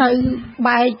នៅ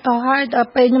បែកទៅហើយដល់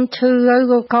ពេលខ្ញុំឈឺហើយ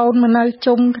កូនមកនៅ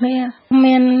ជុំគ្នា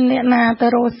មានអ្នកណាទៅ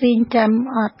រស់ស៊ីចាំ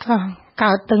អត់ខ្លះ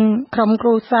កើតទាំងក្រុមគ្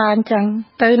រួសារអញ្ចឹង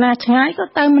ទៅណាឆ្ងាយក៏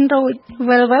ទៅមិនរួច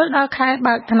វិលដល់ខែ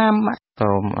បើកឆ្នាំ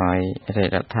សូមឲ្យ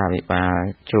រដ្ឋាភិបាល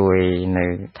ជួយនៅ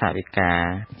ថវិកា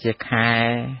ជាខែ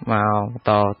ម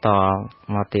កត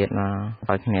មកទៀតមក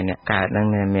ឲ្យគ្នាអ្នកកើតនឹង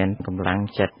មានកម្លាំង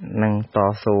ចិត្តនិងត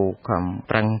ស៊ូខំ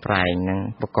ប្រឹងប្រែងនិង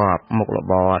ប្រកបមុខរ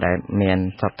បរដែលមាន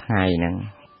សពថ្ងៃនឹង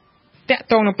តាក់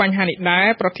ទងនឹងបញ្ហានេះដែរ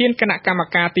ប្រធានគណៈកម្ម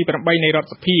ការទី8នៃរដ្ឋ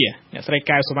សភាអ្នកស្រី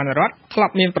កែវសុវណ្ណរតន៍ធ្លា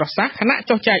ប់មានប្រសាសន៍គណៈ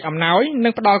ចុះចែកអំណោយនិ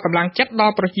ងផ្ដល់កម្លាំងចិត្តដ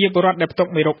ល់ប្រជាពលរដ្ឋដែលផ្ទុក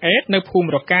មេរោគអេដនៅភូ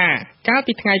មិរកាកាល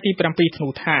ពីថ្ងៃទី7ធ្នូ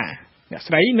ថាអ្នក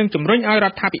ស្រីនឹងជំរុញឲ្យរ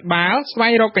ដ្ឋាភិបាលស្វែ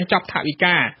ងរកកញ្ចប់ថវិ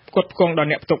កាផ្គត់ផ្គង់ដល់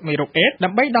អ្នកផ្ទុកមេរោគអេដដើ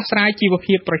ម្បីដោះស្រាយជីវ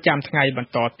ភាពប្រចាំថ្ងៃបន្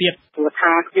តទៀតព្រោះ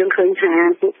ថាយើងឃើញថា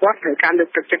ពួកគាត់ត្រូវការលើក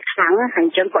ទឹកចិត្តខ្លាំងហើយអ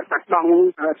ញ្ចឹងគាត់បាត់បង់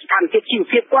ស្ថានភាពជីវ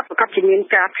ភាពគាត់ប្រកបជាមាន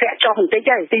ការធ្លាក់ចុះបន្តិច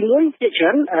ហើយទី1ជាច្រើ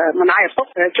នម្ដាយឪពុក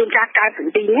ជួនកាលកើត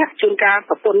ទីនេះជួនកាល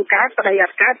ប្រពន្ធកើតប្តីអ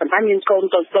ត់កើតប៉ុន្តែមានកូន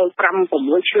តូចៗ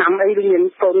5-6ឆ្នាំអីឬមាន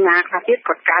កូនណាខ្លះទៀត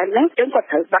គាត់កើតហ្នឹងអញ្ចឹងគាត់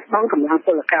ត្រូវបាត់បង់កម្លាំងព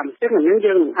លកម្មអញ្ចឹងហ្នឹង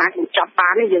យើងអាចបញ្ចប់បា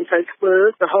នទេយើងត្រូវធ្វើ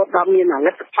រហូតដល់មានល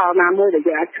ទ្ធផលណាមួយដែល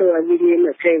យើងអាចធ្វើឲ្យវាមាន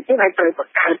ប្រយោជន៍ទៀតហើយត្រូវប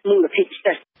ង្កើតមូលនិធិ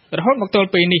ចេះរហូតមកទល់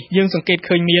ពេលនេះយើងសង្កេត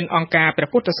ឃើញមានអង្គការព្រះ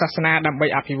ពុទ្ធសាសនាដើម្បី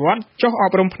អភិវឌ្ឍចុះអ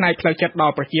ប់រំផ្នែកផ្លូវចិត្តដ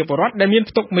ល់ប្រជាពលរដ្ឋដែលមាន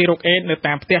ផ្ទុកមេរោគអេដនៅ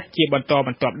តាមផ្ទះជាបន្តប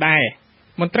ន្ទាប់ដែរ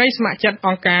មន្ត្រីស្ម័គ្រចិត្តអ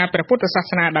ង្គការព្រះពុទ្ធសា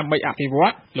សនាដើម្បីអភិវឌ្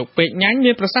ឍលោកពេជ្ញញ៉ាញ់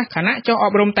មានប្រសាសន៍គណៈចុះអ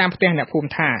ប់រំតាមផ្ទះអ្នកភូមិ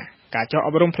ថាការចុះអ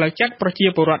ប់រំផ្លូវចិត្តប្រជា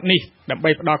ពលរដ្ឋនេះដើម្បី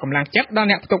ផ្ដល់កម្លាំងចិត្តដល់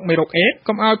អ្នកផ្ទុកមេរោគអេដ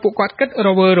កុំឲ្យពួកគាត់គិតរ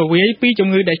វើរវាយពីជំ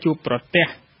ងឺដែលជួបប្រទះ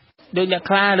ដូចអ្នក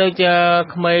ខ្លះដូច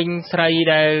ក្មេងស្រី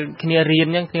ដែលគ្នារៀន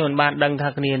អញ្ចឹងគ្នាមិនបានដឹងថា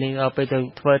គ្នានេះពេលទៅ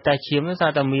ធ្វើតេស្តឈាមសា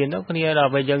រតែមានទៅគ្នាដ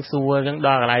ល់ពេលយើងសួរអញ្ចឹងដ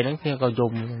ល់កន្លែងហ្នឹងគ្នាក៏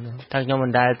យំថាខ្ញុំមិ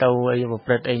នដែលទៅអីប្រ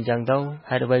ព្រឹត្តអីអញ្ចឹងទៅ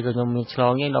ហើយដល់ពេលក៏ខ្ញុំមានឆ្ល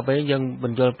ងអញ្ចឹងដល់ពេលយើងប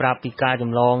ញ្យល់ប្រាប់ពីការច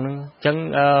ម្លងហ្នឹងអញ្ចឹង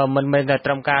មិនមែនតែត្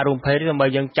រឹមការរួមភេទទេដើម្បី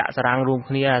យើងចាក់សារ៉ាំងរួម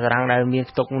គ្នាសារ៉ាំងដែលមាន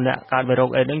ផ្ទុកអ្នកកើតមេរោគ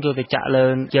អេដហ្នឹងយកទៅចាក់លើ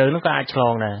យើងហ្នឹងក៏អាចឆ្ល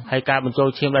ងដែរហើយការបញ្ចូល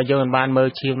ឈាមដែលយើងមិនបានមើល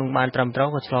ឈាមហ្នឹងបានត្រឹមត្រូវ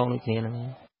ក៏ឆ្លងដូចគ្នាហ្នឹង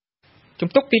ជំ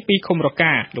ទប់ទី2ឃុំរ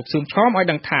កាលោកសឿមឆោមឲ្យ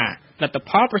ដឹងថាលទ្ធ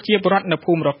ផលប្រជាពលរដ្ឋនៅ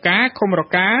ភូមិរកាឃុំរ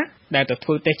កាដែលទៅធ្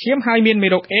វើតេស្តឈាមហើយមានមេ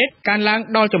រោគអេដកើនឡើង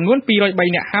ដល់ចំនួន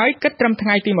203នាក់ហើយគិតត្រឹមថ្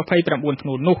ងៃទី29ធ្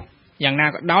នូនោះយ៉ាងណា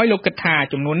ក៏ដោយលោកគិតថា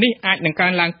ចំនួននេះអាចនឹងកើ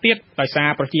នឡើងទៀតដោយសារ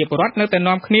ប្រជាពលរដ្ឋនៅតែ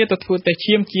នាំគ្នាទៅធ្វើតេស្ត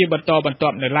ឈាមជាបន្តបន្ទា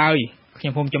ប់នៅឡើយខ្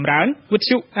ញុំភូមិចម្រើនវិទ្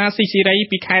យុ RCC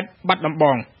ពីខេត្តបាត់ដំប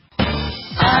ង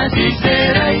RCC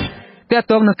តើ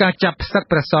តើនឹងការចាប់ផ្សឹក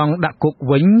ព្រះសង្ឃដាក់គុក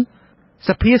វិញស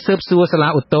ភាស៊ើបសួរសាលា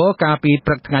ឧទ្ធរកាលពី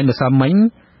ព្រឹកថ្ងៃម្សិលមិញ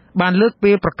បានលើក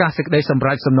ពេលប្រកាសសេចក្តីសម្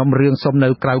រេចសំណុំរឿងសុំនៅ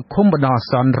ក្រៅឃុំបណ្ដោះអា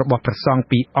សន្នរបស់ព្រះសង្ឃ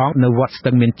2អង្គនៅវត្តស្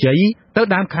ទឹងមានជ័យទៅ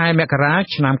ដើមខែមករា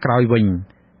ឆ្នាំក្រោយវិញ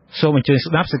សូមអញ្ជើញ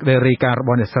ស្ដាប់សេចក្តីរាយការណ៍រប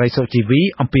ស់អ្នកស្រីសុជីវី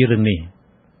អំពីរឿងនេះ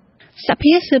ស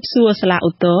ភាស៊ើបសួរសាលាឧ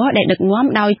ទ្ធរដែលដឹកនាំ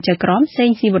ដោយចៅក្រមសេង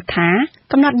ស៊ីវុទ្ធា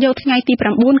កំណត់យកថ្ងៃទី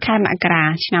9ខែមករា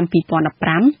ឆ្នាំ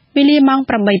2015វេលាម៉ោង8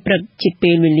ព្រឹកជា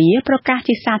ពេលវេលាប្រកាស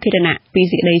ជាសាធារណៈពី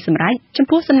សេចក្តីសម្រេចចំ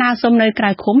ពោះសំណើសុំនៅក្រៅ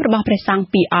ឃុំរបស់ព្រះសង្ឃ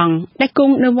2អង្គដែលគ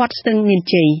ង់នៅវត្តស្ទឹងមាន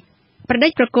ជ័យប្រដេ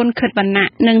ចប្រគុណខិតវណ្ណៈ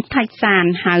និងថាច់សាន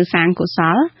ហៅសាងកុស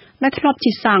លដែលធ្លាប់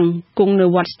ជាសង្ឃគង់នៅ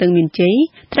វត្តស្ទឹងមានជ័យ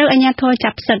ត្រូវអាជ្ញាធរចា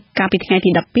ប់ផ្សឹកកាលពីថ្ងៃទី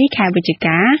12ខែវិច្ឆិ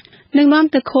កានឹងនាំ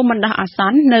ទៅឃុំបណ្ដោះអាស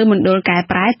ន្ននៅមណ្ឌលកែ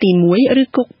ប្រែទី1ឬ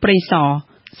គុកព្រៃសរ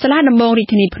សាលាដំបងរាជ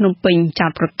ធានីភ្នំពេញចោ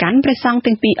ទប្រកាន់ព្រះសង្ឃ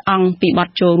ទាំង2អង្គពីបទ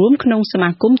ចូលរួមក្នុងសមា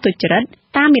គមទុច្ចរិត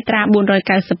តាមមាត្រា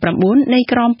499នៃ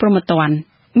ក្រមព្រហ្មទណ្ឌ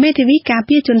មេធាវីការ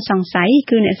ពារជនសង្ស័យ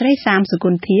គឺអ្នកស្រីសាមសុគ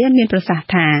ន្ធាមានប្រសាសន៍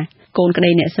ថាកូនក្តី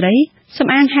អ្នកស្រីសំ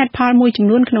អាងហេតុផលមួយចំ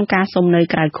នួនក្នុងការសុំនៅ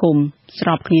ក្រៅឃុំស្រ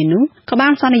បគ្នានោះក៏បា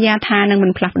នសន្យាថានឹងមិ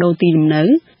នផ្លាស់ប្ដូរទីលំនៅ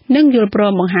និងយល់ព្រ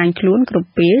មបង្ហាញខ្លួនគ្រប់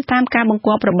ពេលតាមការបង្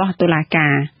គាប់របស់តុលាកា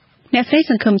រអ្នកស្រី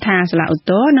សង្ឃឹមថាសាលាឧទ្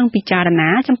ធរនឹងពិចារណា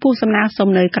ចំពោះសំណើសុំ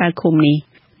នៅក្រៅឃុំនេះ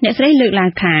អ្នកស្រីលើកឡើ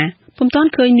ងថាពុំទាន់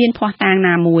ឃើញមានភស្តុតាង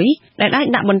ណាមួយដែលអាច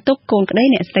ដាក់បន្ទុកកូនក្តី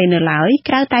អ្នកស្រីនៅឡើយ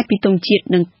ក្រៅតែពីទង់ជាតិ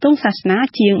និងទង់សាសនា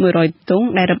ជាង100ទង់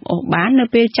ដែលរឹបអូសបាននៅ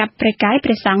ពេលចាប់ព្រះកាយព្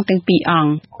រះសង្ឃទាំង2អង្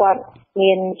គគាត់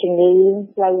មានជំងឺ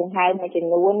ផ្លូវដង្ហើមមួយចំ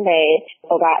នួនដែល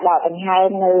ពិបាកដកដង្ហើម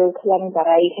នៅក្លិនបា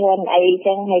រីក្លិនអី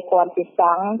ចឹងហើយគាត់ពិស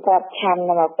ងគាត់ឆាន់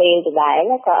នៅពេលដដែ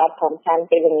លក៏អត់ព្រមឆាន់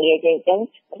ពេលល្ងាចចឹង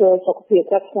ធ្វើសុខភាព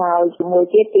គាត់ខ្សោយជាមួយ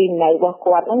ទៀតពីនៅរបស់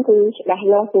គាត់ហ្នឹងគឺច្បាស់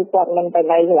លាស់គឺគាត់មិនទៅ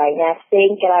នៅកន្លែងណាផ្សេង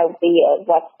ក្រៅពី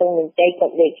វត្តស្ទឹងមានជ័យគា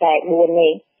ត់លេខ44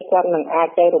នេះគាត់នឹងអាច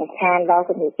ទៅរំខានដល់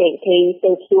គណិតវិធី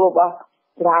ស៊ើបសួររបស់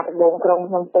រាជដំបងក្រុង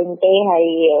ភ្នំពេញទេហើយ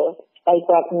តែ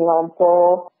គាត់ងំពោ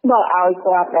បើឲ្យ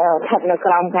គាត់ស្ថិតនៅ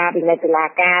ក្រោមការពិនិត្យតុលា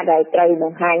ការដែលត្រូវប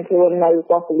ង្ហាញខ្លួននៅ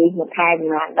ប៉ុស្តិ៍ប៉ូលីសមួយខែម្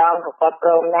ដងក៏គាត់ព្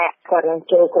រមណាស់គាត់នឹង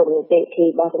ចូលគ្រប់នីតិវិធីរ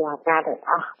បស់តុលាការទាំង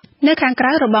អស់នៅខាងក្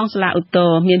រៅរបងសាលាឧទ្ធ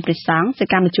រមានព្រះសង្ឃស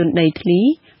កម្មជនដីធ្លី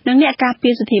និងអ្នកការពា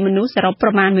រសិទ្ធិមនុស្សសរុបប្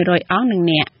រមាណ100អង្គនិង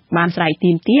អ្នកបានស្រែក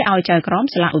ទាមទារឲ្យចៅក្រម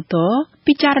សាលាឧទ្ធរ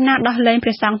ពិចារណាដោះលែងព្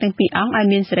រះសង្ឃទាំង2អង្គឲ្យ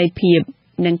មានសេរីភាព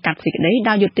និងកាត់សេចក្តី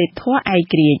ដោយយុត្តិធម៌ឯ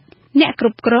ករាជ្យអ្នកគ្រ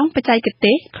ប់គ្រងបច្ចេក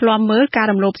ទេសឃ្លាំមើលការ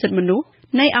រំលោភសិទ្ធិមនុស្ស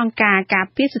នៃអង្គការការ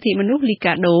ពារសិទ្ធិមនុស្សលី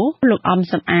កាដូលោកអំ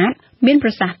សំអាតមានប្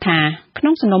រសាសន៍ថាក្នុ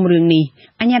ងសំណុំរឿងនេះ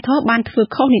អាជ្ញាធរបានធ្វើ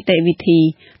ខុសនីតិវិធី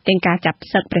ទាំងការចាប់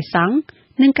ផ្សឹកព្រះសង្ឃ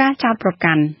និងការចោទប្រ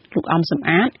កាន់លោកអំសំ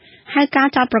អាតហើយការ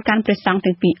ចោទប្រកាន់ព្រះសង្ឃ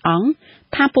ទាំង2អង្គ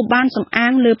ថាពុំបានសំអា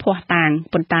ងលើភស្តុតាង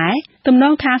ប៉ុន្តែទំន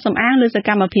ងថាសំអាងលើសក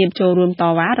ម្មភាពចូលរួមត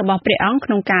វ៉ារបស់ព្រះអង្គក្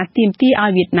នុងការទាមទារឲ្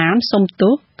យវៀតណាមសុំទោ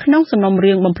សក្នុងសំណុំ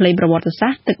រឿងបំភ្លៃប្រវត្តិសា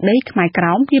ស្ត្រទឹកដីខ្មែរក្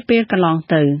រោមនាពេលកន្លង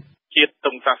ទៅជាតិទ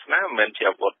ង់សាសនាមិនមែនជា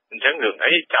អាវុធអញ្ចឹងរឿង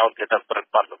អីចោទគេថាប្រតិ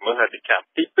បត្តិល្មើសហើយទៅចាប់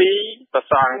ទី2ប្រ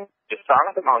សងជាសង្ឃ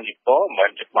ទៅមកយីពោមិនមែន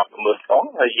ជាបាត់ល្មើសផង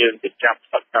ហើយយើងទៅចាប់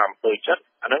សត្វតាមពើចិត្ត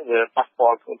អាហ្នឹងវាប៉ះពា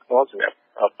ល់ធ្ងន់ធ្ងរសម្រាប់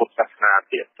ពុទ្ធសាសនា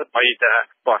ទៀតទៅបីតែ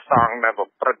ប្រសងដែលប្រ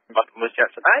ព្រឹត្តបាត់ល្មើសជា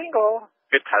ក់ស្ដែងក៏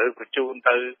គេត្រូវបញ្ជូន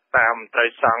ទៅតាមត្រី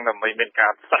សង្ឃដើម្បីមានកា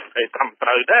រផ្សព្វផ្សាយត្រឹមត្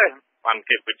រូវដែរបាន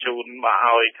គេបញ្ជូនមក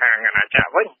ឲ្យខាងអាណាចក្រ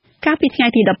វិញកាលពីថ្ងៃ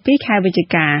ទី12ខែវិច្ឆិ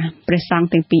កាព្រះសង្ឃ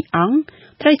ទាំង2អង្គ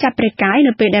ត្រូវចាប់ព្រះកាយ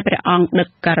នៅពេលដែលព្រះអង្គដឹក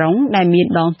ការុងដែលមាន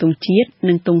ដងទង់ជាតិ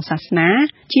និងទង់សាសនា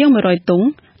ជាង100ទង់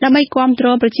ដើម្បីគាំទ្រ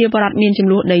ប្រជាពលរដ្ឋមានចំ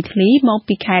នួនដីធ្លីមក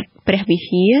ពីខេត្តព្រះវិ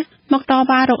ហារមកត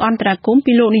វ៉ារកអន្តរាគមន៍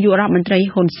ពីលោកនាយករដ្ឋមន្ត្រី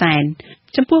ហ៊ុនសែន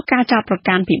ចំពោះការចោទប្រ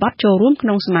កាន់ពីបទចូលរួមក្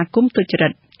នុងសមាគមទុច្ចរិ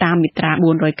តតាមមាត្រា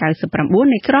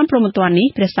499នៃក្រមព្រហ្មទណ្ឌនេះ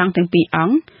ព្រះសង្ឃទាំង2អ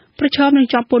ង្គប្រឈមនឹង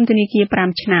ជាប់ពន្ធនាគារ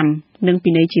5ឆ្នាំនិង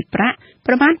ពិន័យជាប្រាក់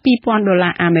ប្រមាណ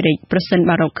$2,000អាមេរិកប្រសិន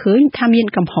បើរកឃើញថាមាន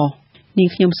កំហុសនាង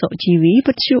ខ្ញុំសុជីវី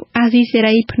វិទ្យុអាស៊ីសេ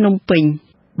រីភ្នំពេញ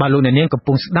បាទលោកអ្នកនាងកំ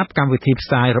ពុងស្ដាប់កម្មវិធីផ្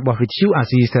សាយរបស់វិទ្យុអា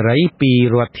ស៊ីសេរីពី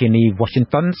រដ្ឋធានី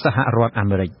Washington សហរដ្ឋអា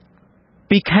មេរិក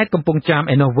ពីខេត្តកំពង់ចាម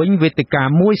ឯនោះវិញវេទិកា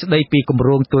មួយស្ដីពីគម្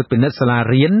រោងត្រួតពិនិត្យសាលា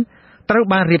រៀនត្រូវ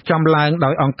បានរៀបចំឡើងដោ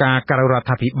យអង្គការក្រៅរដ្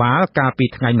ឋាភិបាលកាលពី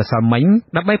ថ្ងៃម្សិលមិញ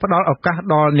ដើម្បីផ្ដល់ឱកាស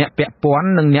ដល់អ្នកពាក់ព័ន្ធ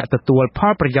និងអ្នកទទួលផ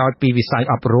លប្រយោជន៍ពីវិស័យ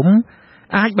អប់រំ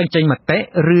អាចបញ្ចេញមតិ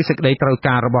ឬសេចក្តីត្រូវ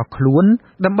ការរបស់ខ្លួន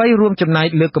ដើម្បីរួមចំណែក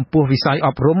លើកកម្ពស់វិស័យអ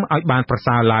ប់រំឲ្យបានប្រ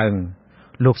សើរឡើង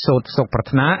លោកសូតសុខប្រា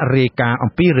ថ្នារាយការណ៍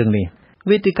អំពីរឿងនេះ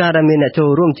វេទិកាដែលមានអ្នកចូល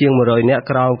រួមជាង100នាក់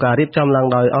ក្រោមការរៀបចំឡើង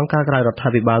ដោយអង្គការក្រៅរដ្ឋា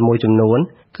ភិបាលមួយចំនួន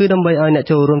គឺដើម្បីឲ្យអ្នក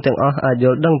ចូលរួមទាំងអស់អាចយ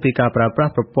ល់ដឹងពីការប្រើប្រា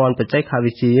ស់ប្រព័ន្ធបច្ចេក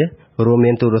វិទ្យារួម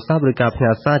មានទូរស័ព្ទឬការផ្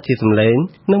ញើសារជាសំឡេង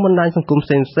និងបណ្ដាញសង្គមផ្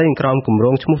សេងៗក្រោមគម្រោ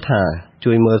ងឈ្មោះថា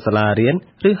ជួយមើលសាលារៀន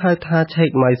ឬហៅថា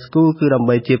Check My School គឺដើម្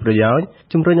បីជាប្រយោជន៍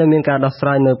ជំរុញឲ្យមានការដោះស្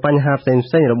រាយនៅបញ្ហាផ្សេ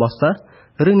ងៗរបស់សិស្ស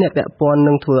ឬអ្នកពាក់ព័ន្ធ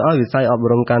នឹងធ្វើឲ្យវិស័យអប់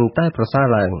រំកាន់តែប្រសើរ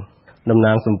ឡើងតំ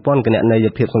ណាងសម្ព័ន្ធគណនេយ្យ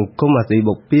ភាពសង្គមអាស៊ី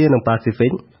បូព៌ានិងប៉ាស៊ីហ្វិ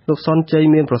កលោកសុនជ័យ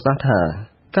មានប្រសាសន៍ថា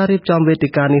ការរៀបចំវេទិ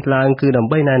កានេះឡើងគឺដើម្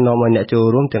បីណែនាំឲ្យអ្នកចូល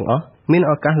រួមទាំងអស់មាន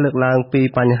ឱកាសលើកឡើងពី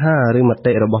បញ្ហាឬម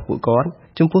តិរបស់ពួកគាត់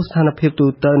ចំពោះស្ថានភាពទូ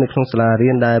ទៅនៅក្នុងសាលារៀ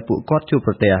នដែលពួកគាត់ជួប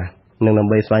ប្រទះនិងដើ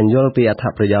ម្បីស្វែងយល់ពីអត្ថ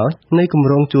ប្រយោជន៍នៃគម្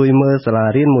រោងជួយមើលសាលា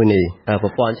រៀនមួយនេះប្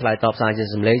រព័ន្ធឆ្លើយតបសារជា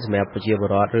សំឡេងសម្រាប់ប្រជាពល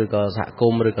រដ្ឋឬក៏សហគ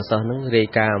មន៍ឬក៏សិស្សនឹងរាយ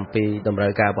ការណ៍អំពីតម្រូ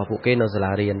វការរបស់ពួកគេនៅសា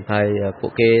លារៀនហើយពួ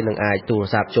កគេនឹងអាចទូរ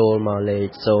ស័ព្ទចូលមកលេខ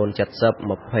070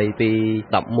 22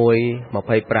 11 25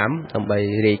ដើម្បី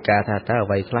រាយការណ៍ថាតើអ្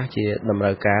វីខ្លះជាតម្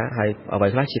រូវការហើយអ្វី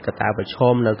ខ្លះជាកត្តាប្រឈ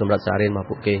មនៅកម្រិតសាលារៀនរបស់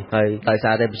ពួកគេហើយដោយ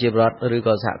សារតែប្រជាពលរដ្ឋឬ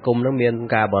ក៏សហគមន៍នឹងមាន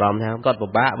ការបារម្ភថាគាត់ពិ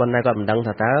បាកប៉ុន្តែគាត់មិនដឹង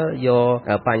ថាតើយ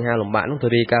កបញ្ហាលំបាកនោះទៅ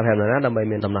រាយការណ៍ថាដើម្បី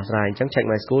មានដំណោះស្រាយអញ្ចឹង Check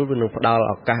My School វានឹងផ្ដល់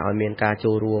ឱកាសឲ្យមានការ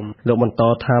ចូលរួមលោកបន្ត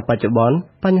ថាបច្ចុប្បន្ន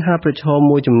បញ្ហាប្រឈម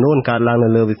មួយចំនួនកើតឡើងនៅ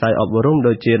លើវិស័យអប់រំ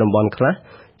ដូចជាតំបន់ខ្លះ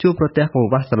ជួបប្រទះកង្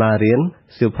វះសាលារៀន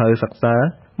សៀវភៅសិក្សា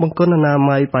បង្គន់អនា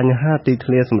ម័យបញ្ហាទី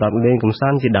ធ្លាសម្រាប់លេងកម្សា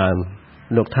ន្តជាដើម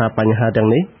លោកថាបញ្ហាទាំង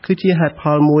នេះគឺជាហេតុផ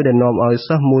លមួយដែលនាំឲ្យ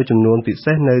សិស្សមួយចំនួនពិ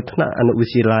សេសនៅថ្នាក់អនុវិ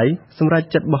ទ្យាល័យសម្រាប់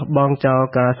ចិត្តបោះបង់ចោល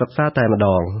ការសិក្សាតែម្ដ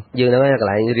ងយើងនឹងកន្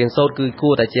លែងរៀនសូត្រគឺគួ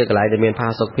រតែជាកន្លែងដែលមានផា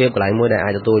សុកភាពកន្លែងមួយដែលអា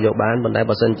ចទទួលយកបានប៉ុន្តែ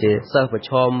បើសិនជាសិស្សប្រ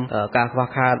ឈមការខ្វះ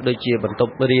ខាតដូចជាបន្ទ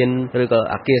ប់រៀនឬក៏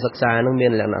អគារសិក្សានឹងមា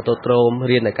នលក្ខណៈទ្រុឌទ្រោម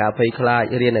រៀនในការភ័យខ្លាច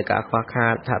រៀនในការខ្វះខា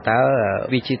តថាតើ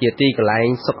វាជាទីកន្លែង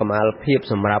សុខុមាលភាព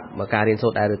សម្រាប់ការរៀនសូ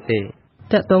ត្រដែរឬទេត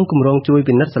កតងគម្រោងជួយ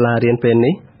ពិនិត្យសាលារៀនពេល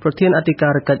នេះប្រធានអធិកា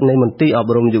រកិច្ចនៃមន្ទីរអ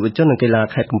ប់រំយុវជននិងកីឡា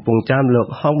ខេត្តកំពង់ចាមលោក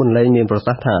ហងប៊ុនលេងមានប្រ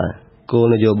សាសន៍ថាគោល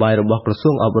នយោបាយរបស់ក្រសួ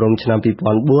ងអប់រំឆ្នាំ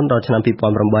2004ដល់ឆ្នាំ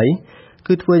2008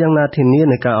គឺធ្វើយ៉ាងណាធានា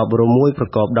នៃការអប់រំមួយប្រ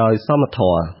កបដោយសមធ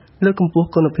ម៌លើកកម្ពស់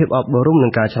គុណភាពអប់រំនិ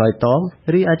ងការឆ្លើយតប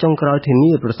រីឯចុងក្រោយធា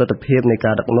នាប្រសិទ្ធភាពនៃ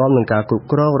ការដឹកនាំនិងការគ្រប់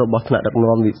គ្រងរបស់ថ្នាក់ដឹក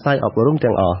នាំវិស័យអប់រំ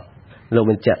ទាំងអស់លោក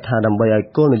បញ្ជាក់ថាដើម្បីឲ្យ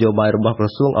គោលនយោបាយរបស់ក្រ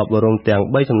សួងអប់រំទាំង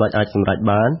3ចំណុចអាចសម្រេច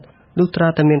បានលុះត្រា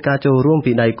តែមានការចូលរួម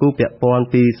ពីដៃគូពាក់ព័ន្ធ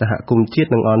ពីសហគមន៍ជាតិ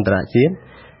និងអន្តរជាតិ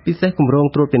ពិសេសគម្រោង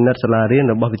ត្រួតពិនិត្យសាលារៀន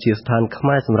របស់វិទ្យាស្ថានខ្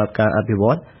មែរសម្រាប់ការអភិវ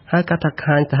ឌ្ឍហៅកាត់ថា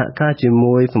ខាញសហការជា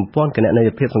មួយសម្ព័ន្ធគណនេយ្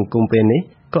យភាពសង្គមពេលនេះ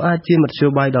ក៏អាចជាមធ្យោ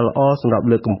បាយដ៏ល្អសម្រាប់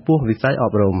លើកកម្ពស់វិស័យអ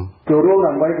ប់រំចូលរួម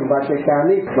ដើម្បីសម្រាប់កិច្ចការ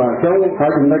នេះបាទអញ្ចឹងហើ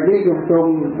យចំណុចនេះខ្ញុំសូម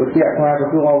បញ្ជាក់ថាក្រ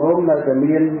សួងអប់រំនៅតែ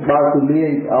មានបើកទូលាយ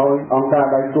ឲ្យអង្គការ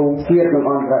ដៃគូជាតិនិង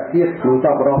អន្តរជាតិនិងស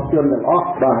ប្បុរសជនទាំងអស់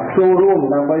បាទចូលរួម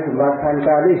ដើម្បីសម្រាប់ផែន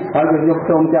ការនេះហើយខ្ញុំ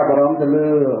សូមចាប់អារម្មណ៍ទៅលើ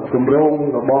គម្រោង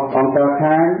របស់អង្គការ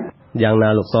ខាងយ៉ាងណា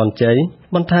លោកសនជ័យ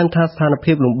បន្ថែមថាស្ថាន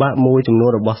ភាពលំបាកមួយចំនួ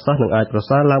នរបស់សិស្សនឹងអាចប្រ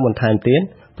សើរឡើងបន្ថែមទៀត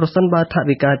ប្រសិនបើថ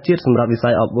វិកាជាតិសម្រាប់វិស័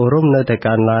យអប់រំនៅតែ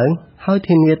កើនឡើងហើយ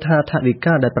ធានាថាថវិ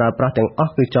កាដែលប្រើប្រាស់ទាំងអ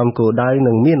ស់គឺចំគោលដៅ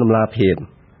និងមានតម្លាភាព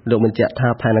លោកបញ្ជាក់ថា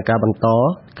ផែនការបន្ត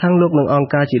ខាងលោកនឹងអង្គ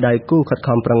ការជាដៃគូខិត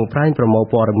ខំប្រឹងប្រែងប្រមូល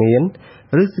ព័ត៌មាន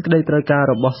ឬសេចក្តីត្រូវការ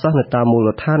របស់សិស្សនៅតាមមូល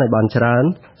ដ្ឋានឲ្យបានច្រើន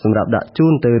សម្រាប់ដាក់ជូ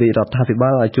នទៅរាជរដ្ឋាភិបា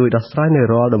លឲ្យជួយដោះស្រាយនៅ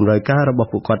រាល់តម្រូវការរបស់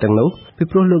ពួកគាត់ទាំងនោះពី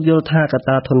ព្រោះលោកយល់ថាកត្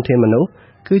តាធនធានមនុស្ស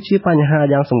គឺជាបញ្ហា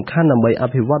យ៉ាងសំខាន់ដើម្បីអ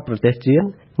ភិវឌ្ឍប្រទេសជាតិ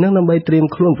និងដើម្បីត្រៀម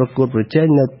ខ្លួនប្រកួតប្រជែង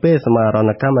នៅពេលសមាហរ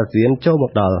ណកម្មអាស៊ានចូលម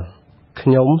កដល់ខ្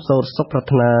ញុំសូតសុខប្រា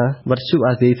ថ្នាវត្ថុ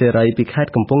អាស៊ីសេរីពីខេត្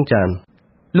តកំពង់ចាម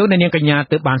លោកអ្នកនាងកញ្ញា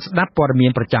ទើបបានស្ដាប់ព័ត៌មា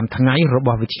នប្រចាំថ្ងៃរប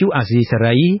ស់វិទ្យុអាស៊ីសេ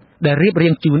រីដែលរៀបរៀ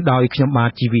ងជូនដោយខ្ញុំបា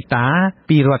ទជីវីតា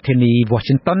ពីរដ្ឋធានី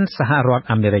Washington សហរដ្ឋ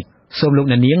អាមេរិកសូមលោក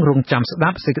អ្នកនាងរងចាំស្ដា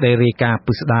ប់សេចក្តីរាយការណ៍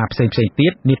ពិស្ដារផ្សេងៗទៀ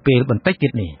តនាពេលបន្តិចទៀ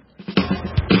តនេះ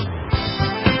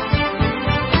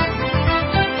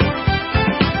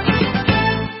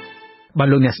បាទ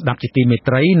លោកអ្នកស្ដាប់ជាទីមេ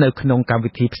ត្រីនៅក្នុងកម្ម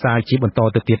វិធីផ្សាយជាបន្ត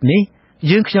ទៅទៀតនេះ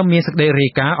យើងខ្ញុំមានសេចក្តីរា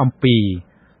យការណ៍អំពី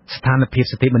ស្ថានភាព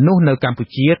សិទ្ធិមនុស្សនៅកម្ពុ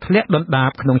ជាធ្លាក់ដុនដា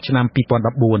បក្នុងឆ្នាំ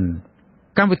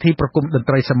2014កម្មវិធីប្រគំតន្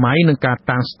ត្រីសម័យនិងការ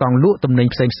តាំងស្តង់លក់ទំនិញ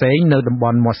ផ្សេងៗនៅតំប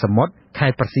ន់មាត់សមុទ្រខេ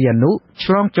ត្តព្រះសីហនុ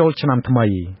ឆ្លងចូលឆ្នាំថ្មី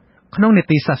ក្នុងនី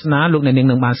តិសាសនាលោកអ្នកនាង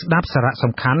នឹងបានស្ដាប់សារៈ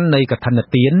សំខាន់នៃកឋិន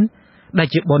ទានដែល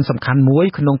ជាបុណ្យសំខាន់មួយ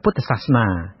ក្នុងពុទ្ធសាសនា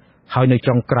ហើយនៅ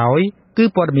ចុងក្រោយគឺ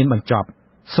ព័ត៌មានបញ្ចប់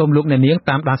សូមលោកអ្នកនាង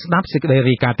តាមដានស្ដាប់សេចក្តី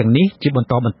រាយការណ៍ទាំងនេះជាបន្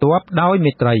តបន្ទាប់ដោយ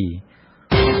មេត្រី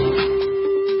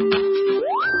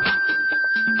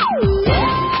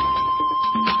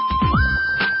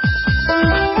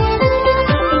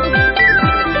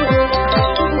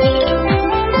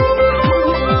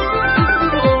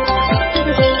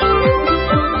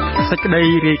ក្តី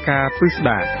រាយការណ៍ពិស្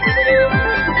ដារ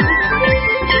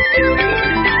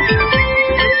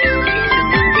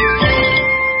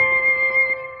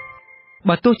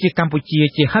បើទោះជាកម្ពុជា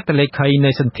ជាហត្ថលេខីនៃ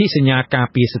សន្ធិសញ្ញាការ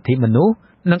ពារសិទ្ធិមនុស្ស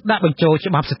និងដាក់បញ្ចូល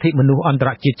ច្បាប់សិទ្ធិមនុស្សអន្តរ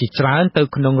ជាតិជាច្រើនទៅ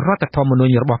ក្នុងរដ្ឋធម្មនុ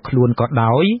ញ្ញរបស់ខ្លួនក៏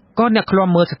ដោយក៏អ្នកឃ្លាំ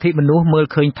មើលសិទ្ធិមនុស្សមើល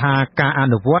ឃើញថាការអ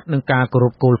នុវត្តនិងការគោរ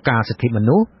ពគោលការណ៍សិទ្ធិម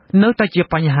នុស្សនៅតែជា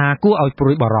បញ្ហាគួរឲ្យព្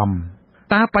រួយបារម្ភ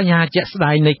តើបញ្ហាជាក់ស្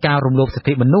ដែងនៃការរំលោភសិទ្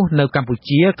ធិមនុស្សនៅកម្ពុ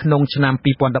ជាក្នុងឆ្នាំ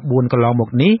2014កន្លងមក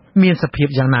នេះមានសភាព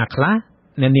យ៉ាងណាខ្លះ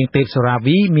អ្នកនាងទេពសូរា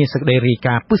វីមានសេចក្តីរាយ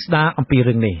ការណ៍ពិស្ដារអំពី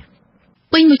រឿងនេះ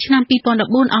ពេញមួយឆ្នាំ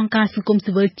2014អង្គការសង្គម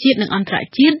ស៊ីវិលជាតិនិងអន្តរ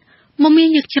ជាតិមកមាន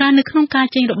ញឹកច្រើននៅក្នុងការ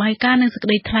ចេញរបាយការណ៍និងសេចក្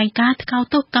តីថ្លែងការណ៍ថ្កោល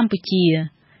ទោសកម្ពុជា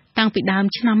តាំងពីដើម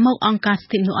ឆ្នាំមកអង្គការសិ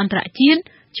ទ្ធិមនុស្សអន្តរជាតិ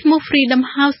ឈ្មោះ Freedom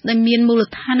House ដែលមានមូល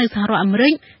ដ្ឋាននៅសហរដ្ឋអាមេរិ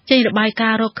កចេញរបាយកា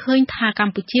រណ៍រកឃើញថាក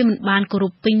ម្ពុជាមិនបានគោរ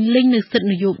ពពេញលេញនូវសិទ្ធិ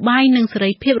នយោបាយនិងសេរី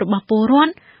ភាពរបស់ពលរដ្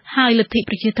ឋហើយលទ្ធិ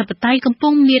ប្រជាធិបតេយ្យកំពុ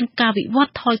ងមានការវិវត្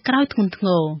តថយក្រោយធ្ងន់ធ្ង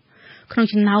រក្នុង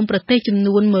ចំណោមប្រទេសចំ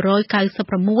នួន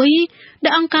196ដែ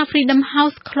លអង្គការ Freedom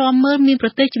House ឃ្លាំមើលមានប្រ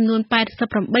ទេសចំនួន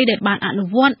88ដែលបានអនុ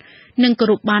វត្តនិងគោ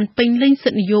រពបានពេញលេញសិ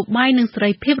ទ្ធិនយោបាយនិងសេ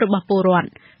រីភាពរបស់ពលរដ្ឋ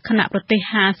ខណៈប្រទេស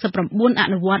59អ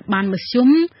នុវត្តបានមធ្យម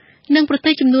និងប្រទេ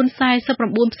សចំនួន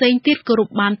49ផ្សេងទៀតគោរព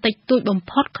បានតិចតួចបំ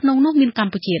ផុតក្នុងនោះមានក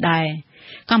ម្ពុជាដែរ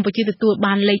កម្ពុជាទទួល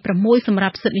បានលេខ6សម្រា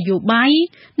ប់សិទ្ធិនយោបាយ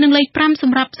និងលេខ5ស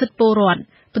ម្រាប់សិទ្ធិពលរដ្ឋ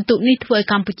បន្ទុកនេះធ្វើឲ្យ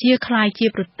កម្ពុជាក្លាយជា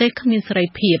ប្រទេសគ្មានសេរី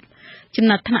ភាពចំ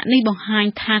ណាត់ថ្នាក់នេះបង្ហាញ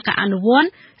ថាការអនុវត្ត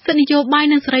សិទ្ធិនយោបាយ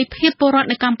និងសេរីភាពពលរដ្ឋ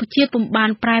នៅកម្ពុជាពុំបាន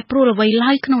ប្រែប្រួលអ្វី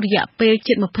ឡើយក្នុងរយៈពេល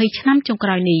ជិត20ឆ្នាំចុងក្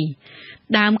រោយនេះ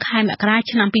ដើមខែមករា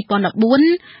ឆ្នាំ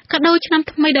2014កាដូឆ្នាំ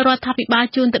ថ្មីដែលរដ្ឋាភិបាល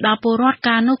ជូនទៅដល់ពលរដ្ឋ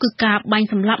ការនោះគឺការបាញ់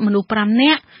សម្លាប់មនុស្ស5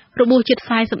នាក់របួសជិត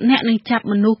40នាក់និងចាប់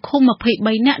មនុស្សឃុំ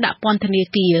23នាក់ដាក់ពន្ធនា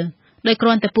គារដោយគ្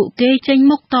រាន់តែពួកគេចេញ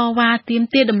មុខតវ៉ាទាម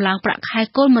ទារដំឡើងប្រាក់ខែ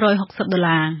គោល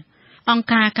$160អង្គ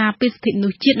ការការពារសិទ្ធិមនុ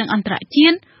ស្សជាតិនិងអន្តរជា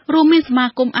តិរួមមានសមា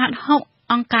គមអាត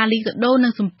6អង្គការលីកាដូនិ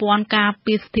ងសម្ព័ន្ធការ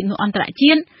ពារសិទ្ធិមនុស្សអន្តរ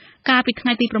ជាតិកាលពីថ្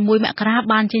ងៃទី6មករា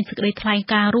បានចេញសេចក្តីថ្លែង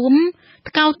ការណ៍រួម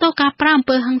ថ្កោលទោសការប្រាអំ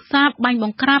ពើហិង្សាបាញ់ប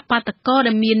ង្ក្រាបបាតកោ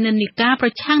ដែលមាននិន្នាការប្រ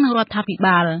ឆាំងនឹងរដ្ឋាភិ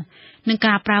បាលនិង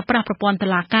ការប្រើប្រាស់ប្រព័ន្ធតុ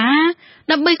លាការ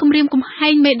ដើម្បីគំរាមកំហែ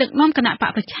ងមេដឹកនាំគណៈប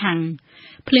កប្រឆាំង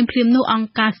ភ្លាមៗនោះអង្គ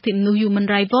ការសិទ្ធិមនុស្ស Human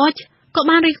Rights Watch ក៏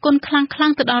បានរិះគន់ខ្លាំង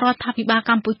ៗទៅដល់រដ្ឋាភិបាល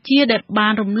កម្ពុជាដែលបា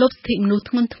នរំលោភសិទ្ធិមនុស្ស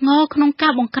ធ្ងន់ធ្ងរក្នុងកា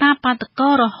របង្ក្រាបបាត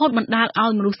កោរហូតបណ្ដាលឲ្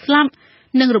យមនុស្សស្លាប់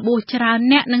និងរបួសច្រើន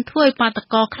អ្នកនិងធ្វើឲ្យបាត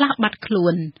កោខ្លះបាត់ខ្លួ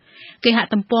នគេហ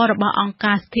ទំព័ររបស់អង្គ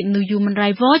ការសិទ្ធិមនុស្ស Human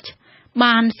Rights Watch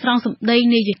បានស្រង់សម្ដី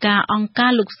នាយិកាអង្គកា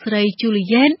រលោកស្រី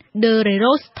Juliette de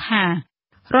Reros ថា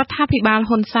រដ្ឋាភិបាល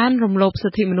ហ៊ុនសែនរំលោភសិ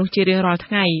ទ្ធិមនុស្សជារៀងរាល់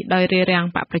ថ្ងៃដោយរារាំង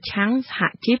បកប្រឆាំងសហ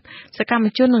ជីពសកម្ម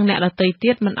ជននិងអ្នកដទៃ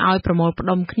ទៀតមិនឲ្យប្រមូលផ្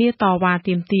ដុំគ្នាតវ៉ា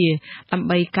ទាមទារដើម្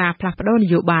បីការផ្លាស់ប្តូរន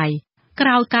យោបាយក្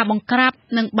រោយការបង្ក្រាប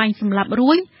និងបាញ់សម្លាប់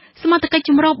រួចសមត្ថកិច្ច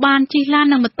ចម្រុះបានជិះឡាន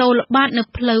និងម៉ូតូល្បាតនៅ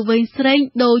ផ្លូវវែងស្រេង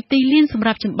ដោយទីលានសម្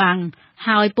រាប់ចម្បាំង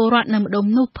ហើយពលរដ្ឋនៅម្ដុំ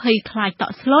នោះភ័យខ្លាចត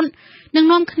ក់ស្លុតនិង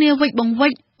នាំគ្នាវិច្ចបង្វិ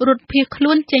ចរត់ភៀសខ្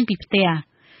លួនចេញពីផ្ទះ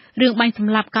រឿងបាញ់ស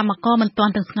ម្លាប់កម្មករមិនទា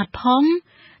ន់ទាំងស្ងាត់ផង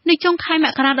នៅចុងខែម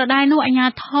ករាដដែលនោះអាជ្ញា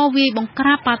ធរវាយបង្ក្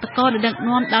រាបបាតកោដែលដឹក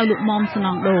នាំដោយលោកមុំសំណ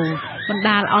ងដូបណ្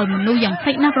ដាលឲ្យមនុស្សយ៉ាង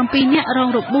តិចណាស់7នាក់រង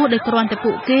របួសដោយគ្រាន់តែ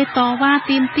ពួកគេតវ៉ា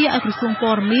ទាមទារឲ្យក្រសួង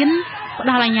ព័ត៌មានផ្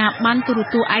ដល់អាជ្ញាប័ណ្ណទូរ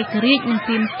ទស្សន៍ឯករាជ្យនិង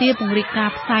ទាមទារពង្រីកការ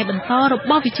ផ្សាយបន្តរ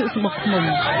បស់វិទ្យុសំបុកឃ្មុំ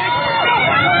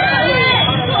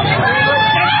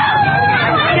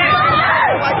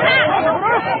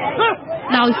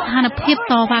ដោយស្ថានភាព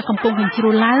តវ៉ាកំពុងហិញ្ជ្រួ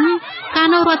លឡើងការ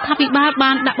នៅរដ្ឋាភិបាល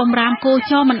បានដាក់បំរាមគោ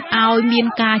ចរមិនឲ្យមាន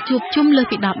ការជួបជុំលើស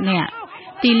ពី10នាក់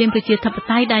ទីលានប្រជាធិប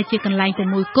តេយ្យដែលជាកន្លែងតែ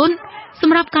មួយគត់ស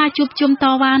ម្រាប់ការជួបជុំត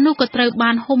វ៉ានោះក៏ត្រូវ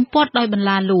បានហុំព័ទ្ធដោយបន្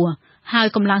លាលួហើយ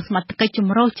កម្លាំងសមត្ថកិច្ចច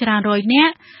ម្រុះច្រើនរយនា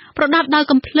ក់ប្រដាប់ដោយ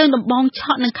កាំភ្លើងដំបងឆ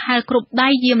ក់និងខែលគ្រប់ដៃ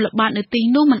យាមល្បាតនៅទី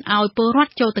នោះមិនឲ្យពលរដ្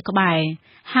ឋចូលទៅក្បែរ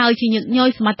ហើយជាញឹកញយ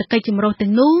សមត្ថកិច្ចចម្រុះទាំ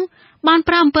ងនោះបាន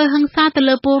ប្រើអំពើហិង្សាទៅ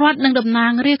លើពលរដ្ឋនិងតំណា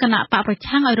ងរាស្ត្រគណៈបកប្រ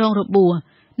ឆាំងឲ្យរងរបួស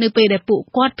នៅពេលដែលពួក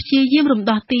គាត់ព្យាយាមរំ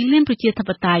ដោះទីលានប្រជាធិប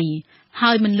តេយ្យ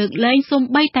ហើយមិនលើកលែងសូម្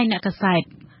បីតែអ្នកកាសែត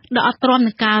ដែលអត់ទ្រាំ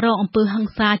នឹងការរងអំពើហិ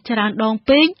ង្សាច្រើនដង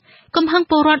ពេកកំហឹង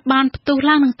ពលរដ្ឋបានផ្ទុះ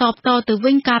ឡើងនឹងតបតទៅ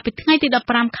វិញកាលពីថ្ងៃទី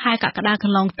15ខែកក្កដាក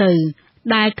ន្លងទៅ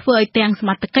ដែលធ្វើឲ្យទាំងសម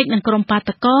ត្ថកិច្ចនិងក្រុមបាត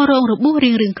កោរងរបួស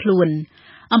រៀងៗខ្លួន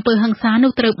អំពើហិង្សា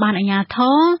នោះត្រូវបានអាជ្ញាធ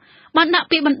របានដាក់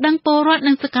ពាក្យបណ្ដឹងពលរដ្ឋ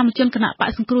និងសកម្មជនគណៈបក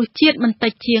សង្គ្រោះជាតិមិនតិ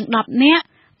ចជាង10នាក់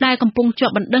ដែលកំពុងជា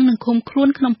ប់បណ្ដឹងនិងឃុំខ្លួន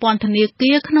ក្នុងពន្ធនា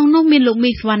គារក្នុងនោះមានលោក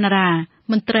មីសវណ្ណារា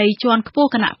មន្ត្រីជាន់ខ្ពស់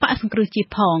គណៈបកសង្គ្រោះជាតិ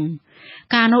ផង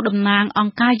ការនោះតំណាងអ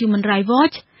ង្គការ Human Rights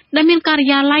Watch ដែលមានការិ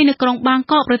យាល័យនៅក្រុងបាង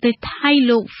កកប្រទេសថៃ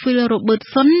លោក Phil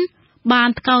Robertson បាន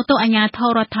ថ្កោលទោសអាជ្ញាធរ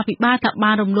រដ្ឋាភិបាលថា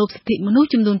បានរំលោភសិទ្ធិមនុស្ស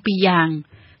ចំនួន2យ៉ាង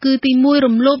គឺទី1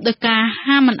រំលោភដោយការ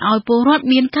ហាមមិនឲ្យពលរដ្ឋ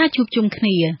មានការជួបជុំគ្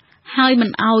នា ហើយមិន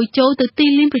អោយចូលទៅទី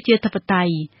លានប្រជាធិបតេ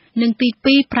យ្យនិងទី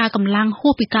2ប្រើកម្លាំងហួ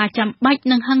សពីការចាំបាច់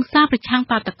និងហិង្សាប្រឆាំង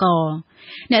បាតកោ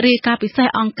អ្នករាយការណ៍ពិសេស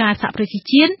អង្គការសហប្រជា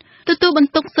ជាតិទទួលប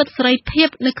ន្ទុកសិទ្ធិសេរីភាព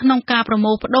នៅក្នុងការប្រ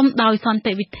មូលផ្ដុំដោយសន្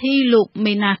តិវិធីលោក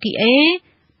មេណាគីអេ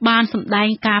បានសម្ដែង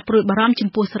ការព្រួយបារម្ភចំ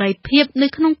ពោះសេរីភាពនៅ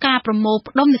ក្នុងការប្រមូល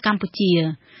ផ្ដុំនៅកម្ពុជា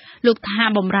លោកថា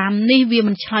បំរាមនេះវា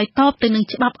មិនឆ្លើយតបទៅនឹង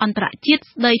ច្បាប់អន្តរជាតិ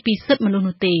ស្តីពីសិទ្ធិមនុស្ស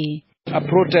នោះទេ A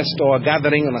protest or a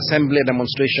gathering an assembly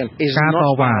demonstration is not ការត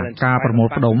វ៉ាការប្រមូល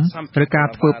ផ្ដុំឬការ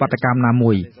ធ្វើបាតកម្មណា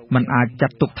មួយមិនអាចចា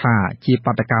ត់ទុកថាជា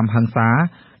បាតកម្មហិង្សា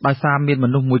ដោយសារមានម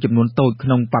នុស្សមួយចំនួនតូចក្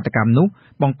នុងបាតកម្មនោះ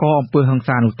បង្កអំពើហិង្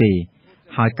សានោះទេ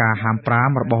ហើយការហាមប្រាម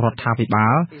របស់រដ្ឋាភិបា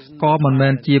លក៏មិនមែ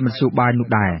នជាមធ្យោបាយនោះ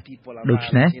ដែរដូ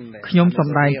ច្នេះខ្ញុំស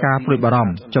ម្ដែងការព្រួយបារ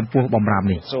ម្ភចំពោះបំរាម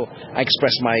នេះ So I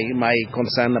express my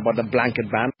concern about the blanket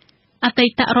ban អតី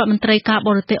តរដ្ឋមន្ត្រីការប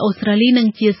រទេសអូស្ត្រាលីនិង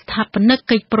ជាស្ថាបនិក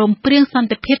កិច្ចព្រមព្រៀងសន្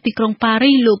តិភាពទីក្រុងប៉ា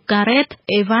រីសលោក Gareth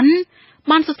Evans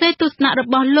បានសរសេរទស្សនៈរ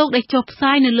បស់លោកដែលចុះផ្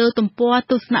សាយនៅលើទំព័រ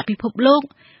ទស្សនៈពិភពលោក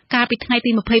កាលពីថ្ងៃ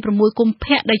ទី26កុម្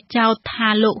ភៈដែលចោទថា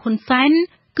លោកហ៊ុនសែន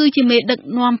គឺជាមេដឹក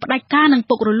នាំផ្ដាច់ការនិង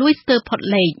ពុករលួយស្ទើរផុត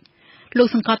លេខលោក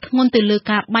សង្កត់ធ្ងន់ទៅលើ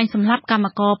ការបាញ់សម្លាប់កម្ម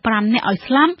ករ5នាក់ឲ្យ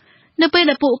ស្លាប់នៅពេល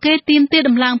ដែលពួកគេទាមទារ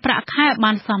ដំឡើងប្រាក់ខែ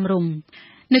បានសមរម្យ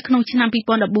នៅក្នុងឆ្នាំ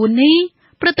2014នេះ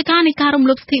ព្រឹត្តិការណ៍នៃការរំ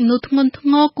លោភសិទ្ធិមនុស្សធ្ងន់ធ្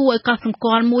ងរគួរឲ្យកត់សម្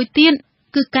គាល់មួយទៀត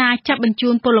គឺការចាប់បញ្ជូ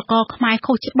នពលករខ្មែរ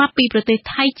ខុសច្បាប់ពីប្រទេស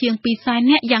ថៃជាង200,000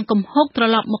នាក់យ៉ាងគំហុកត្រ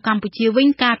ឡប់មកកម្ពុជាវិញ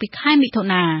កាលពីខែមិថុ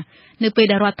នានៅពេល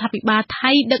ដែលរដ្ឋាភិបាល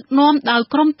ថៃដឹកនាំដោយ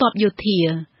ក្រុមទ័ពយោធា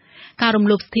ការរំ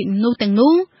លោភសិទ្ធិមនុស្សទាំង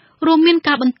នោះរួមមាន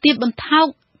ការបន្ទាបបន្ថោក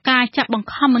ការចាប់បង្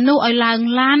ខំមនុស្សឲ្យឡើង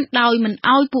ឡានដោយមិន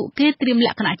ឲ្យពួកគេត្រៀមល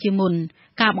ក្ខណៈជាមុន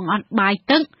ការបង្អត់បាយ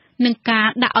ទឹកនិងការ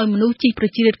ដាក់ឲ្យមនុស្សជិះប្រ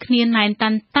ជ្រៀតគ្នាណែនតា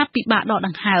ន់តាប់ពិបាកដកដ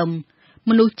ង្ហើម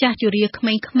មនុស្សចាស់ជរាក្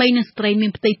មេងៗនិងស្ត្រីមា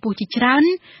នផ្ទៃពោះជាច្រើន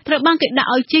ត្រូវបានគេដាក់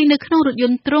ឲ្យជិះនៅក្នុងរថយ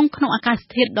ន្តទ្រុងក្នុងអាកាស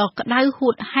ធាតុដ៏ក្តៅហួ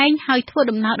តហែងហើយធ្វើ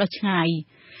ដំណើរដ៏ឆ្ងាយ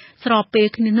ស្របពេល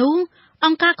គ្នានោះអ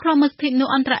ង្គការឃ្លាំមើលសិទ្ធិមនុស្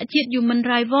សអន្តរជាតិ Human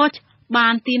Rights Watch បា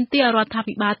នទាមទាររដ្ឋា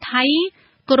ភិបាលថៃ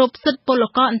គោរពសិទ្ធិពល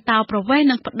ករអន្តោប្រវេសន៍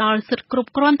និងផ្ដល់សិទ្ធិគ្រប់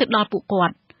គ្រាន់ទៅដល់ពួកគា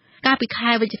ត់កាលពី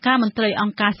ខែវិច្ឆិកាមន្ត្រីអ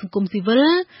ង្គការសង្គមស៊ីវិល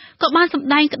ក៏បានសម្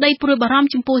ដែងក្តីព្រួយបារម្ភ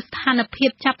ចំពោះស្ថានភាព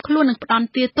ចាប់ខ្លួននិងផ្ដន្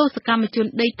ទាទោសកម្មជន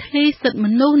ដីធ្លីសិទ្ធិម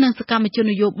នុស្សនិងសកម្មជន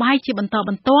នយោបាយជាបន្តប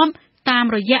ន្ទាប់តាម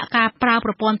រយៈការប្រើ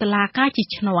ប្រព័ន្ធតុលាការជា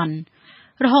ឈ្នាន់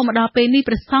រហូតមកដល់ពេលនេះ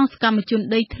ព្រះសង្ឃសកម្មជន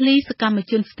ដីធ្លីសកម្ម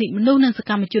ជនសិទ្ធិមនុស្សនិងស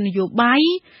កម្មជននយោបាយ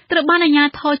ត្រូវបានអាជ្ញា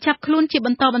ធរចាប់ខ្លួនជាប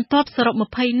ន្តបន្ទាប់សរុប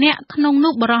20នាក់ក្នុង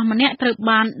នោះបុរសម្នាក់ត្រូវ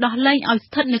បានដោះលែងឲ្យ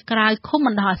ស្ថិតនៅក្រៅឃុំប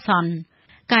ណ្ដោះអាសន្ន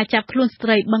ការចាប់ខ្លួនស្ត្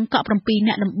រីបឹងកក់7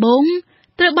នាក់ដំបូង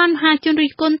ត្រូវបានមហាជនរិះ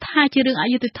គន់ថាជារឿងអ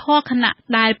យុត្តិធម៌ខណៈ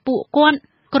ដែលពួកគាត់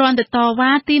គ្រាន់តែត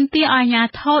វ៉ាទាមទារឲ្យអាជ្ញា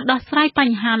ធរដោះស្រាយប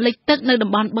ញ្ហាលិចទឹកនៅតំ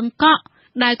បន់បឹងកក់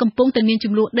ដែលកំពុងតែមាន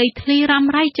ចំនួនដីធ្លីរ៉ាំ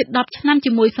រ៉ៃជិត10ឆ្នាំ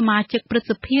ជាមួយសមាជិកព្រឹទ្ធ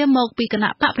សភាមកពីគណៈ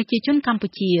បកប្រជាជនកម្ពុ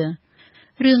ជា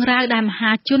រឿងរ៉ាវដែលម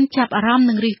ហាជនចាប់អារម្មណ៍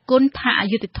និងរិះគន់ថាអ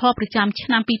យុត្តិធម៌ប្រចាំឆ្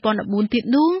នាំ2014ទៀត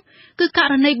នោះគឺក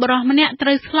រណីបុរសម្នាក់ត្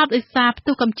រូវស្លាប់ដោយសារផ្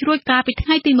ទុះកាំជ្រួចកាលពីថ្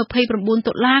ងៃទី29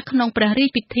តុលាក្នុងព្រះរាជ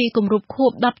ពិធីគម្រប់ខួ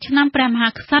ប10ឆ្នាំព្រះមហា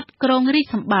ក្សត្រគ្រងរាជ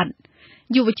សម្បត្តិ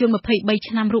យុវជន23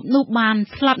ឆ្នាំរូបនោះបាន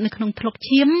ស្លាប់នៅក្នុងថ្លុក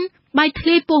ឈាមបែកធ្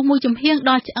លាយពោះមួយចំហៀង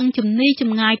ដល់ឆ្អឹងជំនីច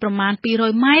ម្ងាយប្រមាណ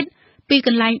200ម៉ែត្រពីក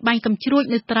ន្លែងបាញ់កាំជ្រួច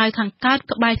នៅត្រើយខាងកើត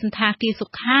ក្បែរសន្តាគារសុ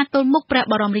ខាទល់មុខព្រះ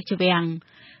បរមរាជវាំង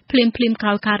ភ្លាមក្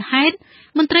រោយកើតហេតុ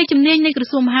មន្ត្រីជំនាញនៃក្រ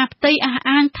សួងមហាផ្ទៃអះ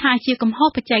អាងថាជាកំហុស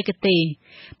បច្ចេកទេស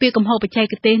ពីកំហុសបច្ចេ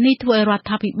កទេសនេះធ្វើឲ្យរដ្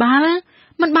ឋាភិបាល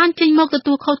មិនបានចេញមកទ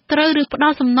ទួលខុសត្រូវឬផ្ដ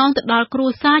ល់សំណងទៅដល់គ្រួ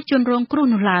សារជនរងគ្រោះ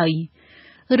នោះឡើយ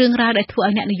រឿងរ៉ាវដែលធ្វើឲ្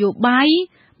យអ្នកនយោបាយ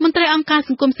មន្ត្រីអង្គការស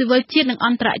ង្គមស៊ីវិលជាតិនិងអ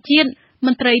ន្តរជាតិម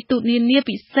ន្ត្រីទូតនានា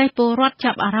ពិសេសពលរដ្ឋ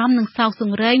ចាប់អារម្មណ៍និងសោកស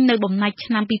ង្រេងនៅបំណាច់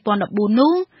ឆ្នាំ2014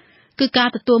នោះគឺការ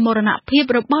ទទួលមរណភាព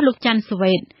របស់លោកច័ន្ទស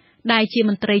វេតដែលជា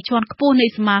មន្ត្រីជាន់ខ្ពស់នៃ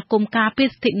សមាគមការពារ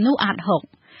សិទ្ធិមនុស្សអាត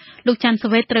6លោកច័ន្ទស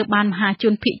វេតត្រូវបានមហាជ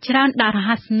នភាគច្រើនដាក់រហ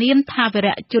ស្សនាមថាវី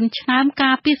រៈជនឆ្នើម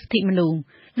ការពារសិទ្ធិមនុស្ស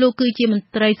លោកគឺជាមន្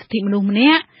ត្រីសិទ្ធិមនុស្សម្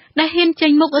នាក់ដែលហ៊ានចេ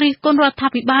ញមុខរិះគន់រដ្ឋា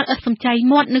ភិបាលឥតសំចៃ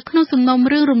មាត់នៅក្នុងសំណុំ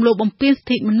រឿងរំលោភបំពានសិទ្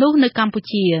ធិមនុស្សនៅកម្ពុ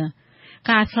ជា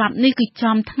ការស្លាប់នេះគឺ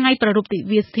ចំថ្ងៃប្រារព្ធទិ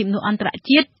វាសិទ្ធិមនុស្សអន្តរ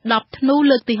ជាតិ10ធ្នូ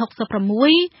លើកទី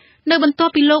66នៅបន្ទា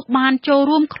ប់ពីលោកបានចូល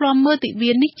រួមឃ្លាំមើលទិ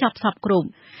វានេះចប់សពគ្រប់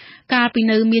កាលពី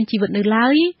នៅមានជីវិតនៅឡើ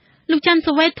យលោកច័ន្ទស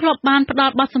វេតធ្លាប់បានផ្ដ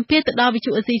ល់បទសម្ភាសន៍ទៅដល់វិទ្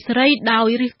យុអេស៊ីសេរីដោយ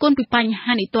រិះគន់ពីបញ្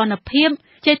ហានីតិរដ្ឋភាព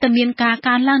ចេះតែមានការ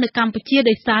កើនឡើងនៅកម្ពុជា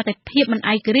ដោយសារតែភាពមិន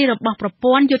ឯករាជ្យរបស់ប្រ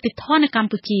ព័ន្ធយុតិធធម៌នៅក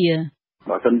ម្ពុជា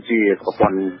បើសិនជាប្រព័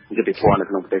ន្ធយុតិធម៌នៅ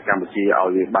ក្នុងប្រទេសកម្ពុជាឲ្យ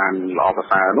វាបានល្អប្រ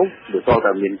សើរនោះវាក៏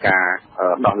តែមានការ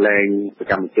ដោះលែងស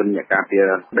កម្មជនអ្នកការពារ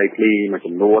ដីធ្លីមួយ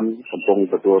ចំនួនកំពុង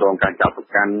ទទួលរងការចោទប្រ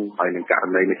កាន់ហើយនឹងករ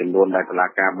ណីមួយចំនួនដែលតុលា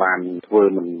ការបានធ្វើ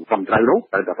មិនត្រឹមត្រូវនោះ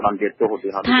ត្រូវតែផ្តន្ទាទោសឧទា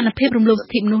ហរណ៍ស្ថានភាពរំលោភសិ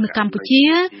ទ្ធិមនុស្សនៅកម្ពុជា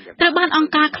ត្រូវបានអង្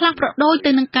គការខ្លះប្រដូច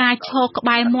ទៅនឹងការឈរក្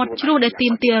បែរមាត់ជ្រោះដែលទា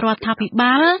មទាររដ្ឋាភិ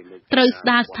បាលត្រូវស្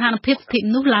ដារស្ថានភាពសិទ្ធិម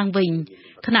នុស្សឡើងវិញ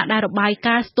ខណៈដែលរបាយ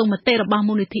ការណ៍ស្ទង់មតិរបស់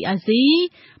មូលនិធិអាស៊ី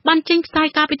បានចេញផ្សាយ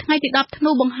កាលពីថ្ងៃទី10ធ្នូ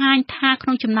បង្ហាញថាក្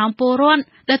នុងចំណោមពលរដ្ឋ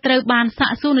ដែលត្រូវបានសា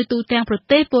កសួរនៅទូទាំងប្រ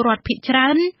ទេសពលរដ្ឋភាគច្រើ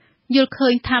នយល់ឃើ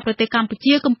ញថាប្រទេសកម្ពុ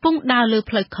ជាកំពុងដើរលើ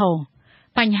ផ្លូវខុស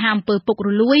បញ្ហាអំពើពុករ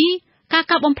លួយការ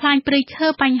កាប់បំផ្លាញព្រៃឈើ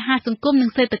បញ្ហាសង្គមនិង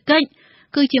សេដ្ឋកិច្ច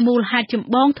គឺជាមូលហេតុចម្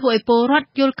បងធ្វើឲ្យពលរដ្ឋ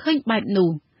យល់ឃើញបែបនោះ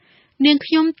នាង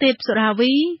ខ្ញុំទេពសុរា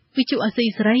វីវិទ្យុអាស៊ី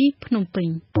សេរីភ្នំពេញ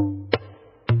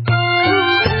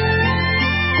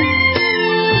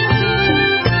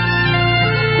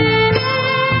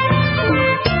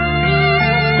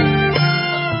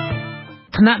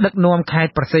ថ្នាក់ដឹកនាំខេត្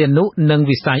តប្រស័យអនុនិង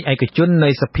វិស័យឯកជននៃ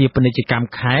សភាពាណិជ្ជកម្ម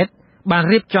ខេត្តបាន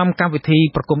រៀបចំកម្មវិធី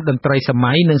ប្រគំតន្ត្រីស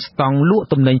ម័យនិងស្តង់លក់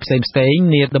ទំនិញផ្សេងៗ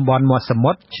នាតំបន់មាត់ស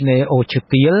មុទ្រឆ្នេរអូឈើ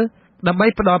ទាលដើម្បី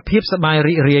ផ្ដល់ភាពសប្បាយ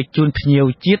រីករាយជូនភ្ញៀវ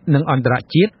ជាតិនិងអន្តរ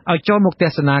ជាតិឲ្យចូលមកទ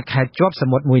ស្សនាខេត្តជាប់ស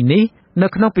មុទ្រមួយនេះនៅ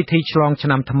ក្នុងពិធីឆ្លងឆ្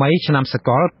នាំថ្មីឆ្នាំសក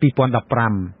ល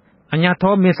2015អាជ្ញាធ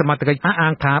រមានសមត្ថកិច្ចអះអា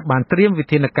ងថាបានត្រៀមវិ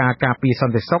ធានការការពារស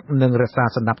ន្តិសុខនិងរក្សា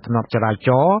សណ្ដាប់ធ្នាប់ចរាច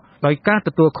រណ៍ដោយការទ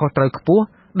ទួលខុសត្រូវខ្ពស់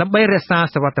ដើម្បីរក្សា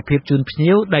សុវត្ថិភាពជូនភ្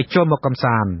ញៀវដែលចូលមកកម្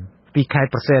សាន្តពីខេត្ត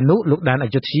ប្រស័យអនុលោកដានអ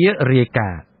យុធ្យារាយកា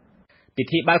រណ៍ពិ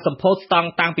ធីបើកសម្ពោធស្តង់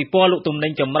តាំងពីពណ៌លក់ទំនិ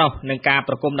ញចម្រុះនិងការ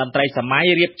ប្រគំតន្ត្រីសម័យ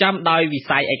រៀបចំដោយវិ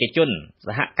ស័យឯកជនស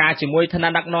ហការជាមួយថ្នា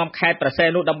ក់ដឹកនាំខេត្តប្រស័យ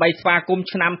អនុដើម្បីស្វាគមន៍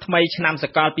ឆ្នាំថ្មីឆ្នាំស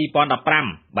កល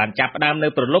2015បានចាប់ផ្ដើមនៅ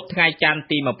ព្រលប់ថ្ងៃច័ន្ទ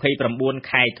ទី29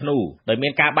ខែធ្នូដោយមា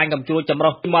នការបាញ់កាំជ្រួចចម្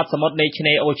រុះមាត់សមុទ្រនៃឆ្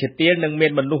នេរអូឈើទាលនិងមា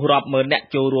នមនុស្សរាប់ម៉ឺននាក់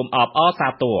ចូលរួមអបអរសា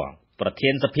ទរប្រធា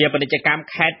នសភាពាណិជ្ជកម្ម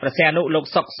ខេត្តប្រស័យអនុលោក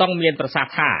សុកសុងមានប្រសាស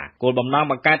ន៍ថាគោលបំណង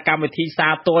បង្កើតកម្មវិធីសា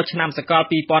ទរឆ្នាំសកល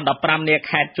2015នា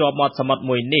ខេត្តជាប់មាត់សមុទ្រ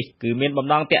មួយនេះគឺមានបំ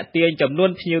ណងទាក់ទាញចំនួន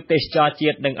ភ្ញៀវទេសចរជា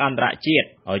តិនិងអន្តរជាតិ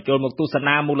ឲ្យចូលមកទស្ស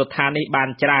នាមូលដ្ឋាននេះបាន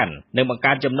ច្រើននិងបង្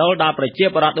កើនចំណូលដល់ប្រជា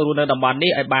ពលរដ្ឋរស់នៅតំបន់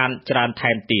នេះឲ្យបានច្រើន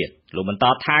ថែមទៀតលោកបន្ត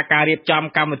ថាការរៀបចំ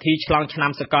កម្មវិធីឆ្លងឆ្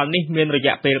នាំសកលនេះមានរ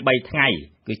យៈពេល3ថ្ងៃ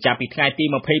គឺចាប់ពីថ្ងៃទី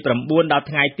29ដល់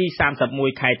ថ្ងៃទី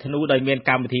31ខែធ្នូដោយមាន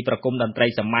កម្មវិធីប្រគំតន្ត្រី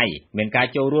សម័យមានការ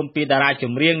ចូលរួមពីតារាច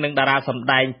ម្រៀងនិងតារាសម្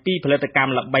ដែងពីផលិតកម្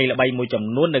មល្បីៗមួយចំ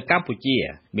នួននៅកម្ពុជា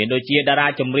មានដូចជាតារា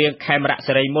ចម្រៀងខេមរៈ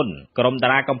សេរីមុនក្រុមតា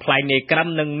រាកំប្លែងនាយក្រឹម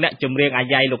និងអ្នកចម្រៀងអា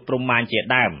យ៉ៃលោកព្រំម៉ានជា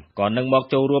ដើមក៏នឹងមក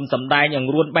ចូលរួមសម្ដែងអ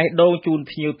ង្រួនបេះដូងជូន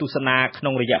ភ្ញៀវទស្សនាក្នុ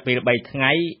ងរយៈពេល3ថ្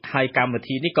ងៃហើយកម្មវិ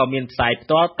ធីនេះក៏មានផ្សាយផ្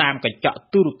ទាល់តាមកញ្ចក់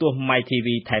ទូរទស្សន៍ Myanmar TV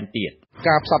ថែមទៀត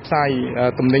ការផ្សព្វផ្សាយ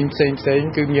ទំនិញផ្សេង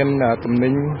គឺមានទំនិ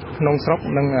ញក្នុងស្រុក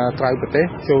និងក្រៅប្រទេស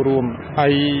ចូលរួមហើ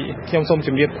យខ្ញុំសូមជ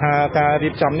ម្រាបថាការរៀ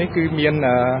បចំនេះគឺមាន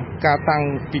ការតាំង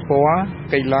ពិព័រណ៍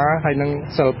កីឡាហើយនិង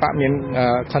សិល្បៈមាន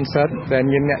concert ដែល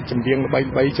មានអ្នកចម្រៀងល្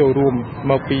បីៗចូលរួម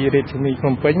មកពីរាជធានីភ្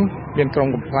នំពេញមានក្រុម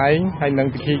កំប្លែងហើយនិង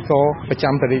ពិធីករប្រ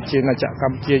ចាំប្រទេសជាតិក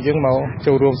ម្ពុជាយើងមក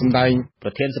ចូលរួមសម្ដែងប្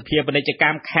រធានសភាពាណិជ្ជក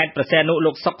ម្មខេត្តប្រស័យអនុ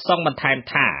លោកសុកសុងបន្ថែម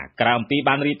ថាក្រៅអំពី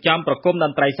បានរៀបចំប្រគំត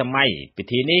ន្ត្រីសម័យពិ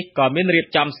ធីនេះក៏មានរៀប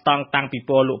ចំស្តង់តាំងពី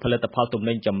ពណ៌លក់ផលិតផលទំ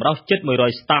និញចម្រុះជិត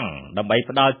100ស្តង់ដើម្បី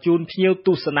ផ្ដល់ជូនភ្ញៀវទ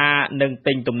ស្សនានិង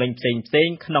ទិញទំនិញផ្សេង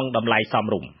ៗក្នុងតម្លៃសម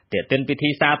រម្យទាក់ទិនពិធី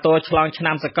សាទរឆ្លងឆ្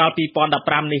នាំសកល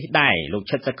2015នេះដែរលោក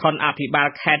ឈិតសខុនអភិបាល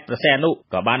ខេត្តប្រស័យអនុ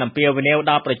ក៏បានអំពាវនាវ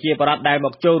ដល់ប្រជាពលរដ្ឋដែលម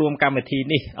កចូលរួមកម្មវិធី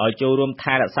នេះឲ្យចូលរួម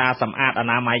ថែរក្សាសម្អាតអ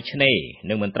នាម័យឆ្នេរ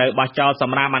និងមិនត្រូវបោះចោលស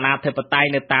ម្រាមអនាធិបតេយ្យ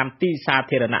នៅតាមទីសា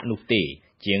ធារណៈនោះទេ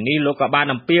ជាងនេះលោកក៏បាន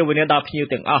អំពាវនាវដល់ភ្ញៀវ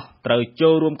ទាំងអស់ត្រូវចូ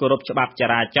លរួមគោរពច្បាប់ច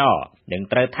រាចរណ៍និង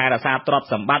ត្រូវថែរក្សាទ្រព្យ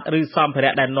សម្បត្តិឬសម្ភា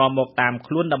រៈដែលនាំមកតាម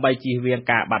ខ្លួនដើម្បីជៀសវាង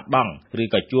ការបាត់បង់ឬ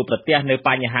ក៏ជួបប្រទះនៅប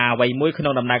ញ្ហាអ្វីមួយក្នុ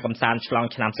ងដំណើរកម្សាន្តឆ្លង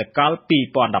ឆ្នាំសកល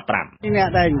2015អ្នក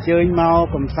ដែលអញ្ជើញមក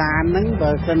កម្សាន្តហ្នឹង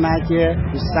បើសិនណាជា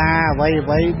វិសាអ្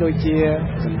វីដូចជា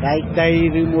សម្ដែកដី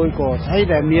ឬមួយក៏ស្អី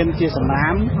ដែលមានជាសម្រា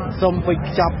មសូមវិច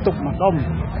ខ្ចប់ទុកម្ដុំ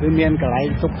គឺមានកន្លែង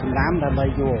ទុកសម្រាមដើម្បី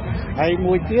យកហើយ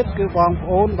មួយទៀតគឺបងប្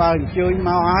អូនបើអញ្ជើញម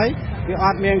កហើយវាអ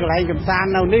ត់មានកន្លែងកម្សាន្ត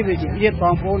នៅនេះវាជាទៀតប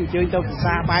ងប្អូនអញ្ជើញទៅភា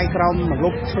សាបាយក្រមមកលុ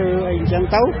បឈើអីអញ្ចឹង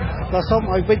ទៅក៏សូម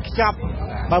ឲ្យវិចខ្ចប់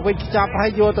បើវិចខ្ចប់ហើយ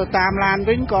យកទៅតាមឡាន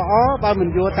វិញក៏អបើមិន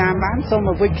យកតាមឡានសូម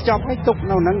ឲ្យវិចខ្ចប់ឲ្យទុក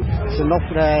នៅហ្នឹងសនុក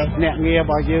ដែលអ្នកងាររ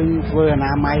បស់យើងធ្វើអ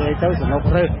នាម័យអីទៅសនុក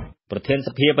រើសប្រធានស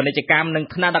ភាពាណិជ្ជកម្មនិង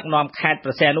ថ្នាក់ដឹកនាំខេត្តប្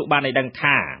រស័យអនុបានឲ្យដឹង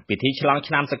ថាពិធីឆ្លង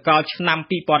ឆ្នាំសកលឆ្នាំ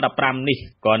2015នេះ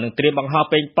ក៏នឹងត្រៀមបង្ហោះ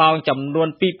ប៉េងប៉ោងចំនួន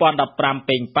2015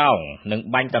ប៉េងប៉ោងនិង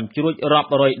បាញ់កាំជ្រួចរាប់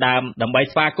រយដើមដើម្បី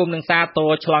ស្វាគមន៍និងសាទ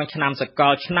រឆ្លងឆ្នាំសក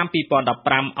លឆ្នាំ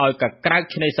2015ឲ្យកក្រើក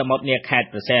ឆ្នេរសមុទ្រនាខេត្ត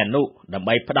ប្រស័យអនុដើម្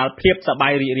បីផ្ដល់ភាពសប្បា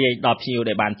យរីករាយដល់ភ្ញៀវ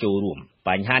ដែលបានចូលរួម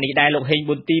បញ្ហានេះដែរលោកហេង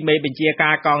ប៊ុនទីមេបញ្ជា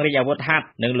ការកងរាជអាវុធហត្ថ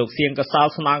និងលោកសៀងកសល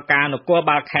ស្នងការនគរ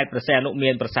បាលខេត្តព្រះសីហនុមា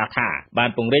នប្រសាសន៍ថាបាន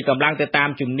ពង្រីកកម្លាំងទៅតាម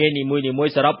ជំនាញនីមួយ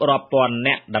ៗសរុបរាប់ពាន់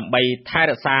នាក់ដើម្បីថែ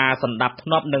រក្សាសណ្ដាប់ធ្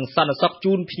នាប់និងសន្តិសុខ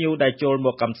ជូនភ្ញៀវដែលចូលម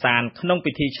កកម្សាន្តក្នុង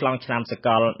ពិធីឆ្លងឆ្នាំសក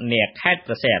លនាខេត្ត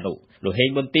ព្រះសីហនុលោកហេង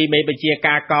ប៊ុនទីមេបញ្ជា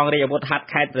ការកងរាជអាវុធហត្ថ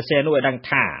ខេត្តព្រះសីហនុឲ្យដឹង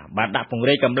ថាបានដាក់ពង្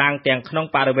រីកកម្លាំងទាំងក្នុង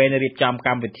បរិវេណរៀបចំក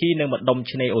ម្មវិធីនិងម្ដុំ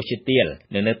ឆ្នេរអូឈើទាល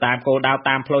និងនៅតាមគោលដៅ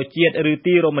តាមផ្លូវជាតិឬ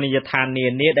ទីរមណីយដ្ឋាននា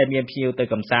នាដែលមានភ្ញៀវទៅ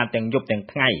កម្សាន្តទាំងយប់ទាំង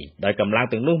ថ្ងៃដោយកម្លាំង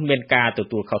ទាំងនោះមានការទ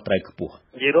ទួលខុសត្រូវខ្ពស់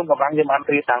និយាយរួមកម្លាំងយើងបាន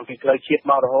រៀបតាំងពីផ្លូវជាតិ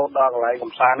មករហូតដល់កន្លែង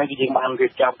កំសាន្តនេះគឺយើងបានរៀ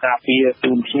បចំការពារ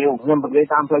ជូនភ្ញៀវខ្ញុំបង្រៀន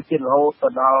តាមផ្លូវជាតិរហូតទៅ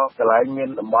ដល់កន្លែងមាន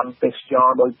តំបន់ទេសចរ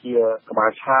ដូចជាក្បាល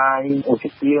ឆាយអូឈើ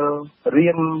ទាលរៀ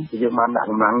មយើងបានដាក់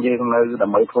កម្លាំងយើងនៅដើ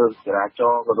ម្បីធ្វើចរាច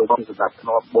រណ៍ក៏ដូចជាសម្រាប់ធ្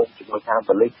នាប់បូកជាមួយខាង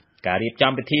ប៉ូលីសការរៀប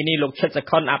ចំពិធីនេះលោកឈិតស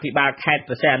ខុនអភិបាលខេត្ត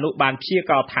ព្រះសីហនុបានព្យា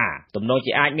ករណ៍ថាទំនង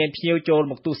ជាអាចមានភ្ញៀវចូល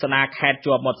មកទស្សនាខេត្ត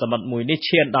ជាប់មាត់សមុទ្រមួយនេះ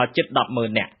ឈានដល់ជិត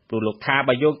 10,000 នាក់ព្រោះលោកថា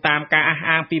បើយោងតាមការអះ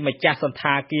អាងពីម្ចាស់សន្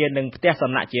តាគារនិងផ្ទះ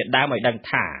សំណាក់ជាដើមឲ្យដឹង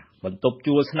ថាបន្ទប់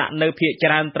ជួលស្នាក់នៅភាគច្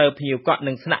រើនត្រូវភ្ញៀវកក់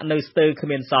និងស្នាក់នៅស្ទើរគ្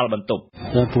មានសល់បន្ទប់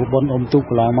ព្រោះបុណ្យអុំទូក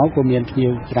កន្លងមកក៏មានភ្ញៀ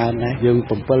វច្រើនដែរយើង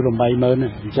 7-8 ម៉ឺន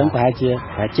អញ្ចឹងប្រហែលជា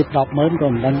ជិត 10 ម៉ឺនក៏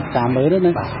មិនដឹងតាមមើលទេ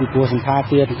ណាពីព្រោះសន្តា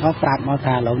គារទាំងអស់ប្រាប់មក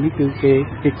ថាឥឡូវនេះគឺគេ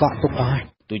កក់ទុកអស់ហើ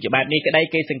យទោះជាបែបនេះក្តី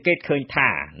គេសង្កេតឃើញថា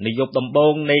នាយប់ដំបូ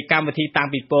ងនៃកម្មវិធីតាំង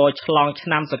ពីពរឆ្លងឆ្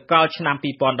នាំសកលឆ្នាំ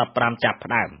 2015 ចាប់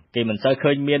ផ្ដើមគេមិនសូវ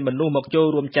ឃើញមានមនុស្សមកចូល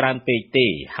រួមច្រើនពេកទេ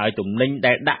ហើយទំនិញ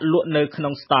ដែលដាក់លក់នៅក្នុ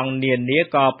ងស្តង់នានា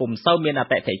ក៏ពុំសូវមានអ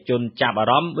តិថិជនចាប់អា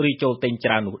រម្មណ៍ឬចូលទិញច្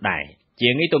រើននោះដែរជា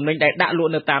ងនេះទំនិញដែលដាក់ល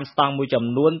ក់នៅតាមស្តង់មួយចំ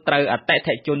នួនត្រូវអតិ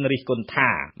ថិជនរិះគន់ថា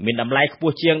មានតម្លៃខ្ព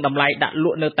ស់ជាងតម្លៃដាក់ល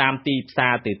ក់នៅតាមទីផ្សា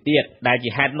រទៅទៀតដែលជា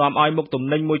ហេតុនាំឲ្យមុខទំ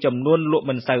និញមួយចំនួនលក់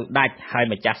មិនសូវដាច់ហើយ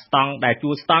ម្ចាស់ស្តង់ដែលជួ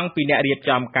លស្តង់ពីអ្នករៀប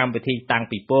ចំកម្មវិធីតាំង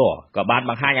ពីពរក៏បាន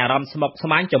បង្ហាញអារម្មណ៍ស្មុគស្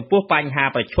មាញចំពោះបញ្ហា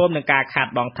ប្រឈមនឹងការខាត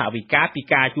បង់ថវិកាពី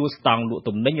ការជួលស្តង់លក់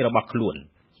ទំនិញរបស់ខ្លួន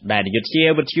ដែលនាយកជា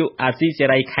វិទ្យុអាស៊ីសេ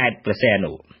រីខេត្តព្រះសីហ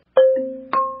នុ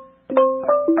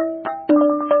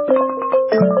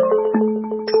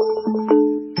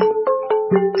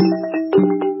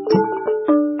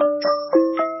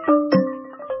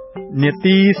នេ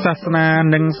តិសាសនា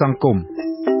និងសង្គម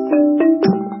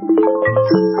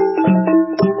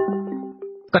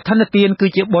កឋិនទានគឺ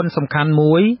ជាបុណ្យសំខាន់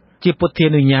មួយជាពុទ្ធា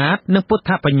នុញ្ញាតនិងពុទ្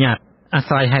ធបញ្ញត្តិអា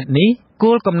ស្រ័យហេតុនេះ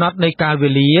គោលកំណត់នៃកាលវេ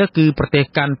លាគឺប្រទេស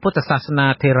កាន់ពុទ្ធសាសនា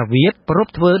ថេរវាទប្រព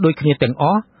ធ្វើដូចគ្នាទាំងអ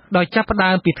ស់ដោយចាប់ផ្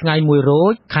ដើមពីថ្ងៃ1រោ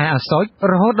ចខែអាសត់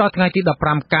រហូតដល់ថ្ងៃទី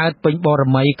15កើតពេញបរ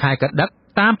មីខែកដឹក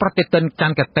តាមប្រតិទិនច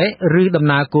ន្ទគតិឬដំ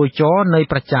ណើរគោចរនៃ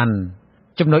ព្រះច័ន្ទ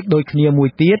ចំណុចដូចគ្នាមួយ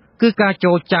ទៀតគឺការ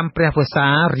ចូលចាំព្រះវស្សា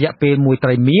ររយៈពេល1ត្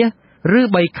រីមាសឬ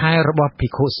3ខែរបស់ភិ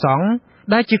ក្ខុសង្ឃ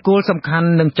ដែលជាគោលសំខាន់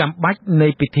និងចាំបាច់នៃ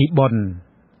ពិធីបុណ្យ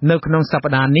នៅក្នុងស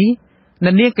ប្តាហ៍នេះអ្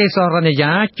នកនាងកេសរញ្ញ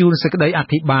យាជួនសេចក្តីអ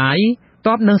ធិប្បាយត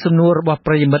បនឹងសំណួររបស់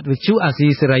ប្រិយមិត្តវិទ្យុអាស៊ី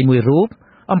សេរីមួយរូប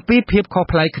អំពីភាពខុស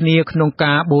ប្លែកគ្នាក្នុង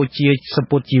ការបូជាសម្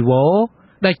ពុទ្ធជីវរ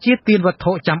ដែលជាទានវត្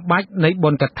ថុចាំបាច់នៃបុ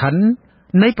ណ្យកឋិន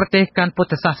នៃប្រទេសកាន់ពុ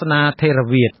ទ្ធសាសនាថេរ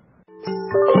វាទ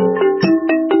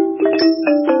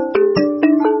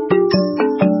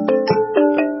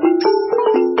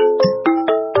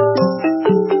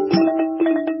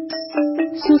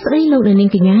ស្ដីលោកនាង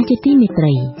កញ្ញាជាទីមេត្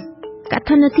រីក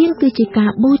ឋិនទានគឺជាការ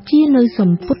បូជានៅស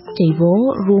ម្ពុទ្ធចីវរ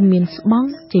រួមមានស្បង់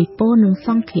ចីពរនិងស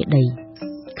ង្ឃាដី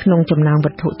ក្នុងចំណោមវ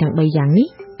ត្ថុទាំង3យ៉ាងនេះ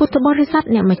ពុទ្ធបរិស័ទ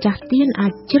អ្នកម្ចាស់ទានអា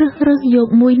ចជ្រើសរើសយក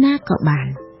មួយណាក៏បាន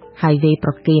ហើយវេប្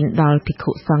រគេនដល់ភិក្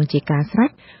ខុសង្ឃជាការស្រេច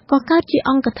ក៏កើតជា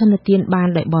អង្គកឋិនទានបាន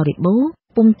ដោយបរិបូរណ៍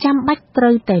ពុំចាំបាច់ត្រូ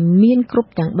វតែមានគ្រ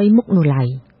ប់ទាំង3មុខនោះឡើយ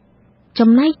ចំ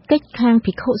ណែកកិច្ចខាង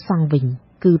ភិក្ខុសង្ឃវិញ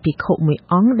គឺភិក្ខុមួយ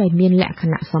អង្គដែលមានលក្ខ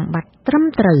ណៈសម្បត្តិត្រឹម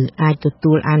ត្រូវអាចទ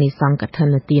ទួលអានិសង្ឃកឋិ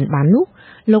នទានបាននោះ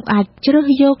លោកអាចជ្រើ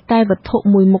សយកតែវត្ថុ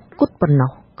មួយមុខគត់ប៉ុណ្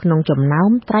ណោះក្នុងចំណោម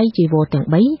ត្រៃជីវរទាំង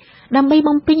3ដើម្បី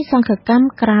បំពេញសង្ឃកម្ម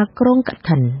ក្រាលគ្រងក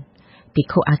ឋិនភិ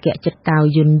ក្ខុអគ្គចិត្តាវ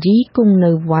យុនជីគង់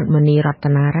នៅវត្តមនីរត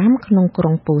នារាមក្នុងក្រុ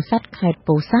ងពោធិ៍សាត់ខេត្ត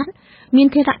ពោធិ៍សាត់មាន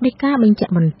ធរដីកាបញ្ជា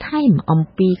ក់បន្ថែមអំ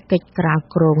ពីកិច្ចក្រាល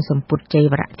គ្រងសម្ពុទ្ធចី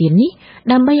វរទាននេះ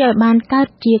ដើម្បីឲ្យបានកើត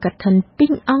ជាកឋិនពេ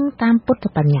ញអង្គតាមពុទ្ធ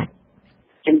បញ្ញត្តិ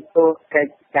ចំពោះកិ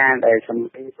ច្ចការដែលសម្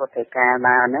ដែងពុទ្ធការម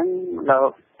កហ្នឹងលោ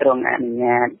កទ្រង់អនុញ្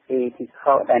ញាតពីភិក្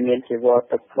ខុដែលមានជីវរ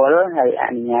ទឹកពលហើយអ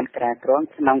នុញ្ញាតក្រាលគ្រង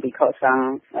ក្នុងភិក្ខុសង្ឃ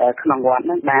ក្នុងវត្តហ្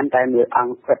នឹងបានតែមួយអ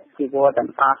ង្គគិតជីវរទាំ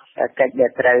ងអស់កិច្ចដែ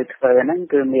លត្រូវធ្វើហ្នឹង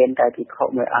គឺមានតែភិក្ខុ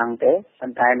មួយអង្គទេប៉ុ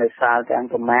ន្តែនៅសាលទាំង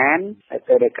ប្រមាណហើយ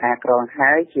ពេលដែលក្រាលគ្រង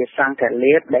ហើយជាសង្ឃ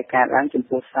លាភដែលកើតឡើងចំ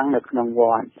ពោះសង្ឃនៅក្នុងវ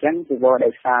ត្តអញ្ចឹងជីវរដែ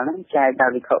លសាលហ្នឹងចែកដ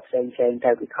ល់ភិក្ខុផ្សេងៗ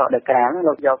ទៅភិក្ខុដែលក្រាលហ្នឹង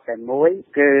លោកយកតែមួយ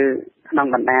គឺក្នុង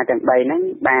បណ្ដាទាំង3ហ្នឹង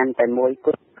បានតែមួយគ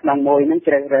ត់ក្នុងមួយហ្នឹង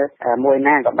ជ្រើសរើសមួយ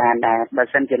ណាក៏បានដែរបើ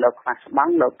សិនជាលោកខ្វះស្ប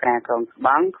ង់លោកក្រាលគ្រងស្ប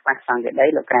ង់ខ្វះសង្ឃដី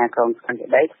លោកក្រាលគ្រងសង្ឃ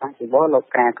ដីខ្វះជីវរលោក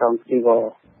ក្រាលគ្រងជីវរ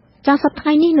ចាសប្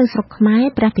តាហ៍នេះនៅស្រុកខ្មែរ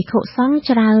ព្រះភិក្ខុសង្ឃ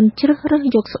ច្រើនជ្រើសរើស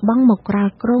យកស្បង់មកក្រាល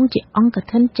គ្រងជាអង្គក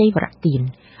ឋិនជ័យវរៈទាន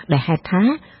ដែលហេតុថា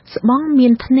ស្បង់មា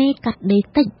នធ្នេរកាត់ដេរ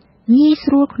តិចងាយ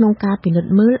ស្រួលក្នុងការពិនិត្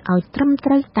យមើលឲ្យត្រឹមត្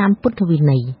រូវតាមពុទ្ធវិ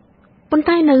ន័យប៉ុន្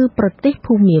តែនៅប្រទេស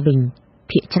ភូមាវិញ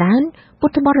ភាគច្រើនពុ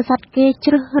ទ្ធបរិស័ទគេ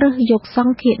ជ្រើសរើសយកស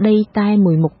ង្ឃាដីតែ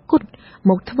មួយមុខគត់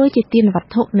មកធ្វើជាទានវ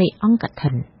ត្ថុនៃអង្គកឋិ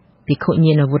នភិក្ខុ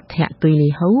ញាណវុទ្ធៈទុយលី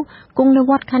ហូគង់នៅ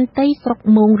វត្តខន្តីស្រុក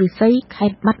មោងឫស្សីខេ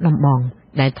ត្តបាត់ដំបង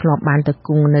ដែលធ្លាប់បានទៅគ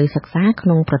ង់នៅសិក្សាក្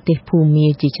នុងប្រទេសភូមា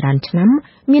ជាច្រើនឆ្នាំ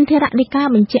មានថេរដីកា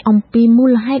បញ្ជាក់អំពីមូ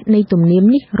លហេតុនៃទំនៀម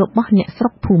នេះរបស់អ្នកស្រុ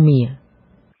កភូមា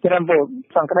ច្រើនពោ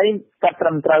សង្កដីកាត់ត្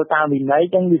រឹមត្រូវតាមវិន័យ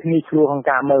ចឹងវាងាយស្រួលក្នុង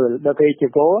ការមើលដល់ពេលជា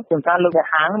គោចំការលោកទៅ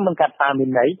ហាងមិនកាត់តាមវិ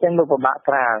ន័យចឹងលោកពិបាក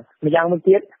ក្រាលម្យ៉ាងមួយ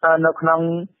ទៀតនៅក្នុង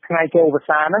ថ្ងៃចូលវស្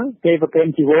សាហ្នឹងគេប្រគេន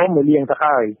ជីវរមួយលាងទៅ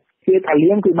ហើយគឺថា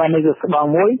លាងគឺបាននៅស្បង់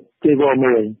មួយជីវរ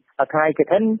មួយថ្ងៃក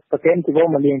ឋិនប្រគេនជីវរ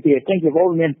មួយលាងទៀតចឹងជីវរ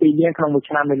មាន2លាងក្នុងមួយ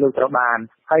ឆ្នាំនៃលោកត្រូវបាន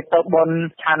ហើយទៅបុណ្យ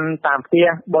ឆាន់តាមផ្ទះ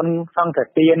បុណ្យសង្ឃ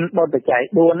ទានបុណ្យបច្ច័យ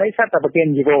4នេះសិតតែប្រគេន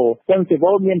ជីវរចឹងជីវ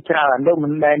រមានច្រើនលោកមិ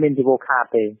នដែលមានជីវរខាត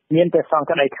ទេមានតែសង្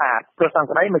ឃដីខាតព្រោះសង្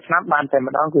ឃដីមួយឆ្នាំបានតែ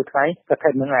ម្ដងគឺថ្ងៃកឋិ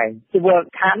នហ្នឹងឯងជីវរ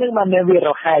ខាតនេះបានមានវារ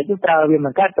ហែកគឺប្រើវាមិ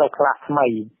នកាត់ទៅខ្លះថ្មី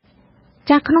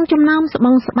ចាស់ក្នុងចំណោមស្ប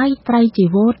ង់ស្បៃត្រៃជី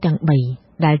វរទាំង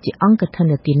3ដែលជាអង្គកឋិ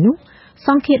នទាននោះស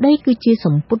ង្ឃាដីគឺជាស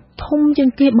ម្ពុតធំជាង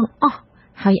គេបង្អស់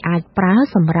ហើយអាចប្រើ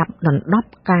សម្រាប់ដណ្ដប់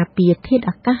ការពារធាតុ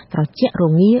អាកាសត្រជាក់រ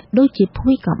ងាដូចជាភួ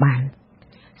យក៏បាន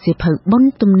សៀវភៅបុណ្យ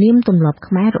ទំនៀមទម្លាប់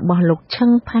ខ្មែររបស់លោកឈឹ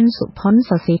ងផាន់សុផុន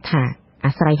សរសេរថា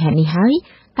អាស្រ័យហេតុនេះហើយ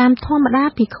តាមធម្មតា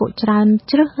ភិក្ខុច្រើន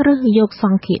ជ្រើសរើសយកស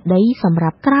ង្ឃាដីសម្រា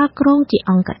ប់ក្រាលគ្រងជា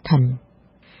អង្គកឋិន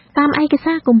តាមឯក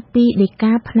សារគម្ពីរដី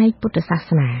កាផ្នែកពុទ្ធសាស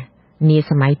នានា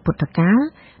សម័យពុទ្ធកាល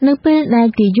នៅពេលដែល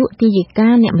ទាយុទាយិកា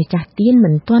អ្នកម្ចាស់ទានមិ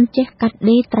នទាន់ចេះកាត់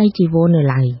ដេរត្រៃជីវរនៅ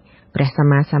ឡើយព្រះសម្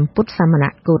មាសម្ពុទ្ធសមណ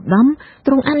គោតម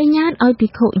ទ្រង់អនុញ្ញាតឲ្យភិ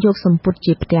ក្ខុយកសម្ពុត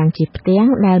ជាផ្ទាំង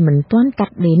ដែលមិនទាន់កា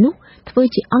ត់ដេរនោះធ្វើ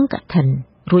ជាអង្គកឋិន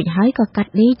រួចហើយក៏កា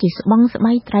ត់ដេរជាស្បង់ស្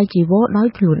បៃត្រៃជីវរដោយ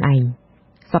ខ្លួនឯង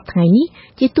សប្តាហ៍ថ្ងៃនេះ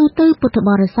ជាទូទៅពុទ្ធប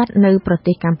រិស័ទនៅប្រ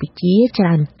ទេសកម្ពុជាច្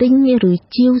រើនទិញឬ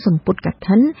ជាវសម្ពុតក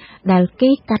ឋិនដែល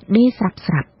គេកាត់ដេរស្រា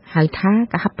ប់ហៅថា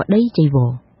កហបតីជីវ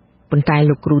រប៉ុន្តែ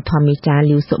លោកគ្រូធម្មាចារ្យ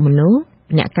លាវសុមនោ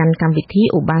អ្នកកាន់កម្មវិធី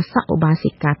ឧបាសកឧបាសិ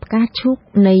កាផ្កាឈូក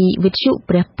នៃវិទ្យុ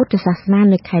ព្រះពុទ្ធសាសនា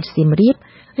នៅខេត្តសៀមរាប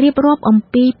រៀបរាប់អំ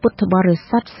ពីពុទ្ធបរិ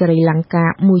ស័ទស្រីលង្កា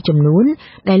មួយចំនួន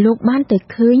ដែលលោកបានទៅ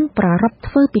ឃើញប្រារព្ធ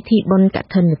ធ្វើពិធីបុណ្យក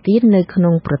ឋិនទាននៅក្នុ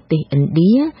ងប្រទេសឥណ្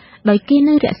ឌាដោយគេ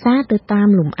នៅរក្សាទៅតាម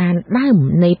លំអានដើម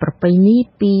នៃប្រពៃណី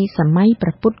ពីសម័យព្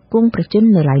រះពុទ្ធគង់ប្រជជន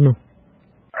នៅឡើយនោះ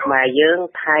ខ្មែរយើង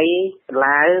ថៃ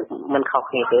ឡាវមិនខុស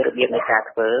គ្នាទេរបៀបនៃការ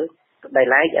ធ្វើដោយ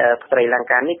ឡែកស្រីលង្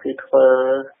កានេះគឺធ្វើ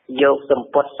យកសម្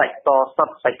ពុតសាច់តសុត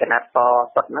សាច់កណាត់ត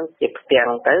សុតហ្នឹងជាផ្ទាំង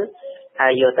ទៅហើ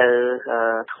យយកទៅ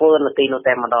ធ្វើនៅទីនោះ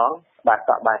តែម្ដងបាទស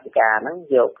ក់បាសិកាហ្នឹង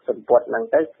យកសម្ពុតហ្នឹង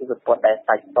ទៅគឺសម្ពុតដែល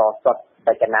សាច់តសុត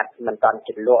សាច់កណាត់មិនតាន់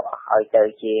ជ្រលក់ឲ្យទៅ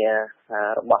ជា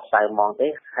របស់សៅហ្មងទេ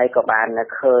ហើយក៏បាន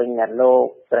ឃើញលោក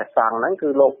ព្រះសង្ឃហ្នឹងគឺ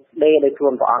លោកដេរដោយខ្លួ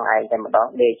នព្រះអង្គឯងតែម្ដង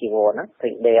ដេរជីវរហ្នឹងគឺ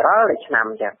ដេររាល់តែឆ្នាំ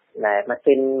ចឹងតែម៉ា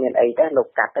ស៊ីនមានអីទៅលោក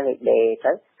កាត់ទៅដេរ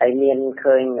ទៅហើយមាន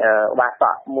ឃើញបាស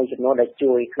ក់មួយចំនួនដែល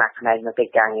ជួយខ្នះខ្នែងនៅកិច្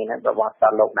ចការងារហ្នឹងរបស់ស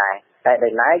លោកដែរតែដោ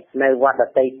យឡែកនៅវត្តដ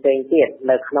តីផ្សេងទៀត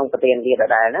នៅក្នុងប្រទេសទៀតដ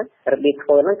ដែលហ្នឹងរបៀបធ្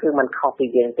វើហ្នឹងគឺมันខុសពី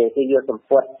យើងទេគឺយកសម្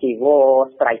ពុតជីវរ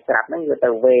ស្រែកស្រាប់ហ្នឹងយកទៅ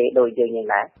វេដូចយើងយ៉ាង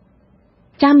ដែរ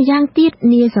ចាំយ៉ាងទៀត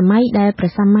នាសម័យដែលព្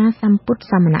រះសម្មាសម្ពុទ្ធ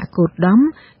សមណគោតម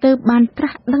ទើបបានត្រា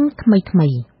ស់ដឹងថ្មី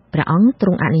ព្រះអង្គទ្រ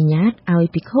ង់អនុញ្ញាតឲ្យ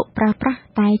ភិក្ខុប្រើប្រាស់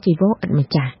តែជីវរឥតម្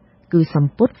ចាស់គឺស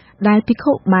ម្ពុតដែលភិក្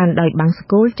ខុបានដោយបាំងស្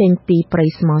គលចេញពីព្រៃ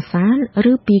ស្មោសាន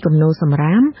ឬពីគំនោសម្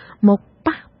រាមមក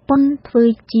ប៉ះប៉ុនធ្វើ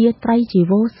ជាត្រៃជី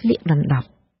វរស្លៀកដណ្ដប់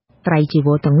ត្រៃជីវ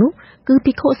រទាំងនោះគឺ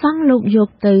ភិក្ខុសង្ឃលោកយក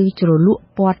ទៅជ្រលក់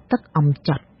ពណ៌ទឹកអំច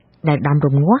ត់ដែលដាំរ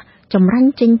ងាស់ចម្រាញ់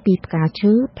ចេញពីផ្កា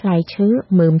ឈើផ្លែឈើ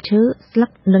មើមឈើស្លឹ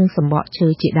កនិងសម្បកឈើ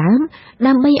ជាដើម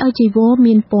ដើម្បីឲ្យជីវរ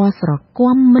មានពណ៌ស្រ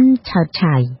គាំមិនឆើត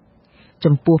ឆាយ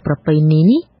ចំពោះប្រពៃណី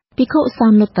នេះភិក្ខុសោ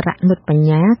នុត្តរនុត្តបញ្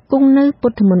ញាគង់នៅពុ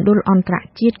ទ្ធមណ្ឌលអន្តរ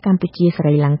ជាតិកម្ពុជាស្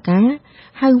រីលង្កា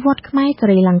ហៅវត្តខ្មែរស្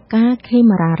រីលង្កាខេ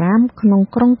មរារាមក្នុង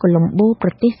ក្រុងកូឡុំបូប្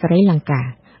រទេសស្រីលង្កា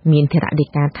មានថេរដី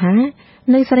កាថា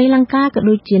នៅស្រីលង្កាក៏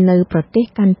ដូចជានៅប្រទេស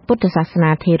កាន់ពុទ្ធសាសនា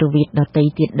ថេរវាទដទៃ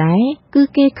ទៀតដែរគឺ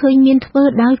គេឃើញមានធ្វើ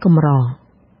ដោយកម្រ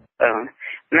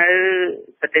នៅ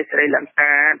ប្រទេសស្រីលង្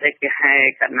កាដែលគេហៅ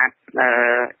កណាត់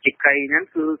ជីកៃហ្នឹង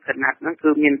គឺកណាត់ហ្នឹងគឺ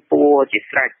មានពណ៌ជា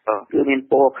ស្រេចគឺមាន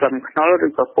ពណ៌ក្លឹមខ្នុរឬ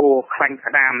ក៏ពណ៌ខ្លាញ់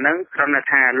ក្តាមហ្នឹងគ្រាន់តែ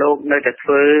ថាលោកនៅតែធ្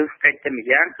វើកិច្ចតែម្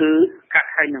យ៉ាងគឺកាត់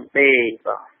ហើយនឹងដេរ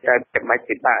តែចាំបាច់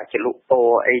ពិបាកចលុព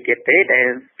ណ៌អីទៀតទេដែល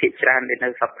ភាគច្រើននៅ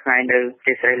សប្តាហ៍នៅប្រ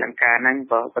ទេសស្រីលង្កាហ្នឹង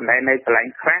ប៉ុន្តែនៅកន្លែង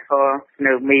ខ្លះក៏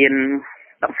នៅមាន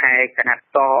ដង្ហែកណាត់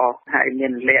តហើយមា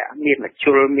នលក្ខមានម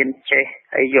ជុលមានចេះ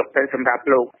ហើយយកទៅសម្រាប់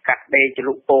លោកកាត់ដេរជ្រល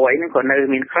ក់ពោអីហ្នឹងក៏នៅ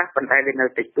មានខ្លះប៉ុន្តែវានៅ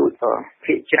តិចតួចក៏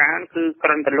ភាគច្រើនគឺគ្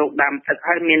រាន់តែលោកដាំទឹក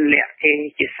ហើយមានលក្ខគេ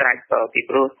ជាស្រេចក៏ពី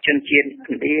ព្រោះជនជាតិឥ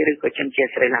ណ្ឌាឬក៏ជនជាតិ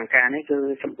ស្រីលង្កានេះគឺ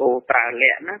សម្បូរប្រើល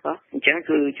ក្ខណាក៏អញ្ចឹង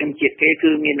គឺជនជាតិគេ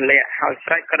គឺមានលក្ខហើយ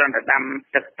ស្រេចគ្រាន់តែដាំ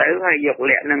ទឹកទៅហើយយក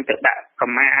លក្ខហ្នឹងទៅដាក់ក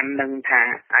ម្មាននឹងថា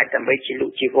អាចដើម្បីជ្រល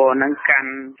ក់ជីវរហ្នឹងកា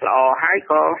ន់ល្អហើយ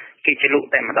ក៏គេជ្រលក់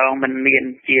តែម្ដងមិនមាន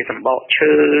ជាសម្បក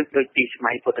ឈើដូចពីស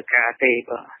ម័យពុទ្ធកាលទេ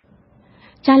បាទ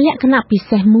ចាលក្ខណៈពិ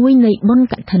សេសមួយនៃបុណ្យ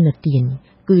កឋិនទាន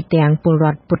គឺទាំងពលរ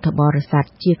ដ្ឋពុទ្ធបរិស័ទ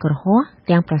ជាគ្រហស្ថ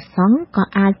ទាំងព្រះសង្ឃក៏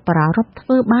អាចប្រារព្ធធ្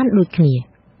វើបានដូចគ្នា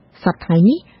សប្តាហ៍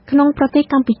នេះក្នុងប្រទេស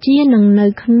កម្ពុជានិងនៅ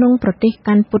ក្នុងប្រទេស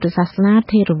កាន់ពុទ្ធសាសនា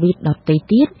ថេរវាទដទៃ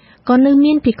ទៀតក៏នៅ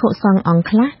មានភិក្ខុសង្ឃអង្គ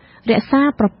ខ្លះរក្សា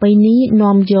ប្រពៃណី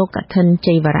នាំយកកឋិន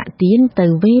ចៃវរៈទានទៅ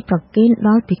វេប្រគេនដ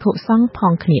ល់ភិក្ខុសង្ឃផ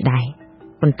ងគ្នាដែរ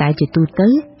ប៉ុន្តែជាទូទៅ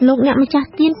លោកអ្នកម្ចាស់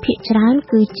ទានភាគច្រើន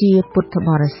គឺជាពុទ្ធប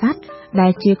រិស័ទដែ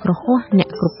លជាគ្រហស្ថអ្នក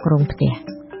គ្រប់គ្រងផ្ទះ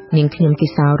នាងខ្ញុំគិ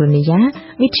សារនីយ៉ា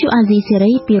វិទ្យុអាស៊ីសេ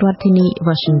រីពីរដ្ឋធានី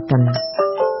Washington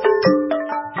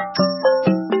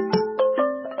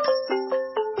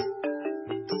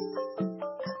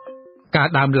ការ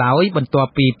ដើមឡើយបន្ទា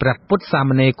ប់ពីព្រះពុទ្ធសា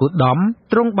មណេរគោតម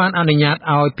ទ្រង់បានអនុញ្ញាត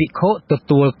ឲ្យភិក្ខុទ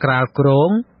ទួលក្រាលគ្រង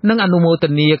និងអនុមោទ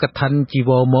នាកឋិនជីវ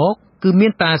រមកគឺមា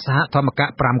នតែសហធម្មកៈ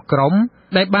5ក្រុម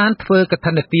ដែលបានធ្វើក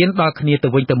ឋិនទានដល់គ្នាទៅ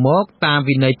វិញទៅមកតាម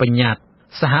វិន័យបញ្ញត្តិ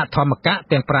សហធម្មកៈ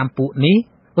ទាំង5ពួកនេះ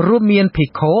រួមមានភិ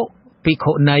ក្ខុភិក្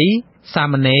ខុនីសា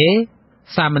មណេរ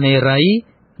សាមណេរី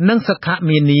និងសិក្ខ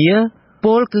មានីព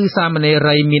លគឺសាមណេ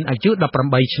រីមានអាយុ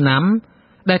18ឆ្នាំ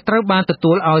ដែលត្រូវបានទ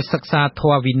ទួលឲ្យសិក្សាធ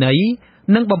ម៌វិន័យ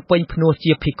និងបំពេញភ្នោះ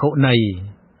ជាភិក្ខុនី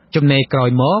ចំណែកក្រោយ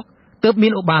មកទើបមា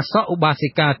នឧបាសកឧបាសិ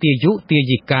កាទាយុទា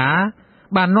យិកា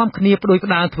បាននាំគ្នាផ្ដួច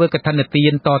ផ្ដើមធ្វើកឋិនទា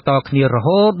នតគ្នារ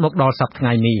ហូតមកដល់សព្វថ្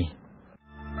ងៃនេះ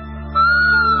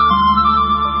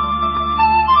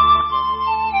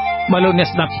បើលោកអ្នក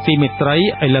ស្ដាប់ជាទីមេត្រី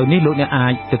ឥឡូវនេះលោកអ្នកអា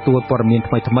ចទទួលព័ត៌មាន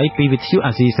ថ្មីៗពីវិទ្យុ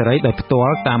អាស៊ីសេរីដោយផ្ទា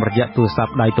ល់តាមរយៈទូរស័ព្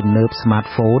ទដៃទំនើប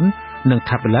Smartphone និង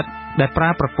Tablet ដែលប្រើ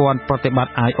ប្រព័ន្ធប្រតិបត្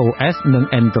តិ iOS និង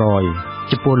Android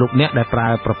ចំពោះលោកអ្នកដែលប្រើ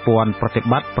ប្រព័ន្ធប្រតិ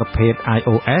បត្តិប្រភេទ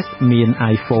iOS មាន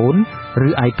iPhone ឬ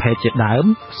iPad ជាដើម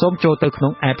សូមចូលទៅក្នុ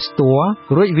ង App Store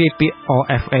រួចវាយពាក្យ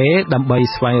RFA ដើម្បី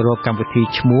ស្វែងរកកម្មវិធី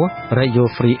ឈ្មោះ Radio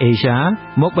Free Asia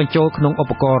មកបញ្ចូលក្នុងឧ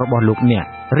បករណ៍របស់លោកអ្នក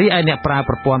រីឯអ្នកប្រើ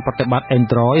ប្រព័ន្ធប្រតិបត្តិ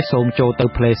Android សូមចូលទៅ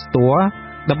Play Store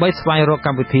ដើម្បីស្វែងរកក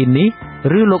ម្មវិធីនេះ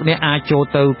ឬលោកអ្នកអាចចូល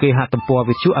ទៅគេហទំព័រ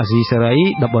វិទ្យុអាស៊ីសេរី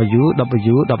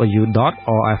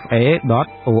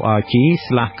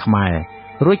www.rfa.org/khmer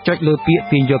រួចចុចលើពាក្យ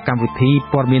ទាញយកកម្មវិធី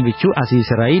ព័ត៌មានវិទ្យុអាស៊ី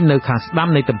សេរីនៅខាងស្ដាំ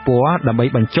នៃទំព័រដើម្បី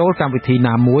បញ្ចូលកម្មវិធី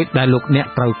ណាមួយដែលលោកអ្នក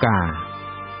ត្រូវការ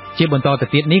ជាបន្តទៅ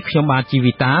ទៀតនេះខ្ញុំបាទជី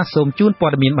វិតាសូមជូនព័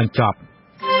ត៌មានបញ្ចប់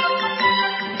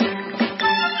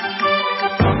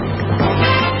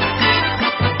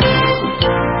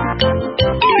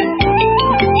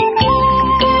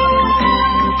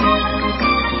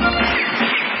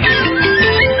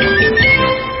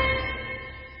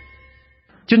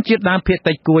ជនជាតិដើមភាគ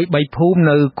តិចគួយ3ភូមិ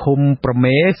នៅឃុំប្រ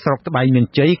មេស្រុកត្បៃមាន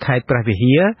ជ័យខេត្តព្រះវិ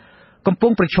ហារកំពុ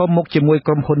ងប្រឈមមុខជាមួយ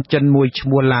ក្រុមហ៊ុនចិនមួយឈ្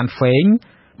មោះឡានហ្វេង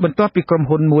បន្ទាប់ពីក្រុម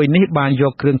ហ៊ុនមួយនេះបានយ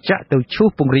កគ្រឿងចាក់ទៅឈូស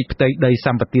ពង្រីកផ្ទៃដីស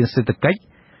ម្បត្តិសេដ្ឋកិច្ច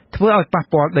ធ្វើឲ្យប៉ះ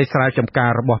ពាល់ដីស្រែចម្ការ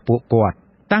របស់ពួកគាត់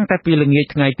តាំងតែពីល្ងាច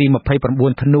ថ្ងៃទី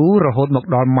29ធ្នូរហូតមក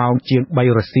ដល់ម៉ោងជាង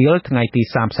3រសៀលថ្ងៃទី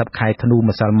30ខែធ្នូ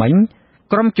ម្សិលមិញ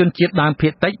ក្រុមជនជាតិដើមភា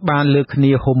គតិចបានលើកគ្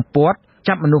នាហុំព័ទ្ធ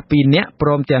ចាប់មនុស្ស2នាក់ព្រ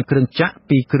មទាំងគ្រឿងចាក់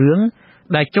2គ្រឿង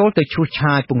ដែលចូលទៅឈូស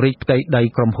ឆាយពង្រីកផ្ទៃដី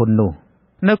ក្រុមហ៊ុននោះ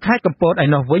នៅខេត្តកំពតឯ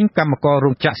នោះវិញកម្មកររោ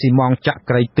ងចក្រស៊ីម៉ងច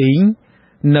ក្រៃទីង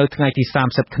នៅថ្ងៃទី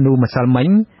30ធ្នូម្សិលមិញ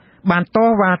បានត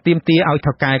វ៉ាទាមទារឲ្យ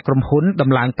ថៅកែក្រុមហ៊ុនដំ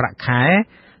ឡើងប្រាក់ខែ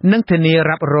និងធានា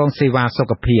រ៉ាប់រងសេវាសុ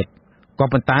ខភាពក៏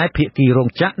ប៉ុន្តែភាគីរោង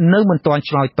ចក្រនៅមិនទាន់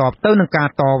ឆ្លើយតបទៅនឹងការ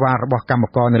តវ៉ារបស់កម្ម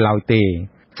ករនៅឡើយទេ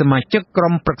សមាជិកក្រុ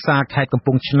មប្រឹក្សាខេត្តកំព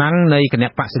ង់ឆ្នាំងនៃគណៈ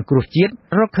បក្សសង្គ្រោះជាតិ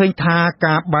រកឃើញថា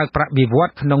ការបើកប្រាក់បៀវត្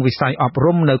សក្នុងវិស័យអប់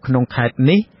រំនៅក្នុងខេត្ត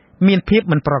នេះមានភាព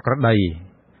មិនប្រក្រតី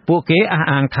ពួកគេអះ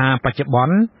អាងថាបច្ចុប្ប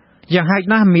ន្នយ៉ាងហោច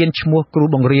ណាស់មានឈ្មោះគ្រូ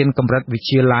បង្រៀនកម្រិតវិទ្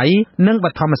យាល័យនិងប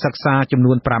ឋមសិក្សាចំ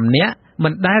នួន5នាក់មិ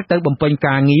នដែលទៅបំពេញ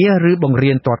ការងារឬបង្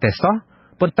រៀនទាល់តែសោះ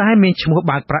ប៉ុន្តែមានឈ្មោះ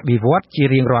បើកប្រាក់បៀវត្សជា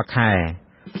រៀងរាល់ខែ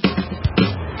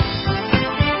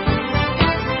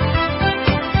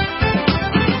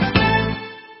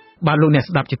បាទលោកអ្នក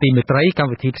ស្ដាប់ជាទីមេត្រីកម្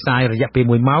មវិធីផ្សាយរយៈពេល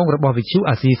1ម៉ោងរបស់វិទ្យុ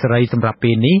អាស៊ីសេរីសម្រាប់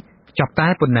ពេលនេះចប់តែ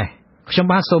ប៉ុណ្ណេះខ្ញុំ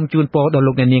បាទសូមជូនពរដល់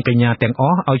លោកអ្នកនាងកញ្ញាទាំងអ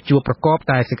ស់ឲ្យជួបប្រកប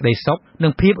តែសេចក្តីសុខនិ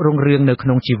ងភាពរុងរឿងនៅក្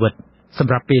នុងជីវិតស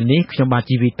ម្រាប់ពេលនេះខ្ញុំបាទ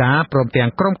ជីវិតាព្រមទាំង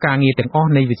ក្រុមការងារទាំងអស់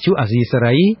នៃវិទ្យុអាស៊ីសេ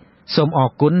រីសូមអរ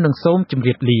គុណនិងសូមជម្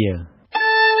រាបលា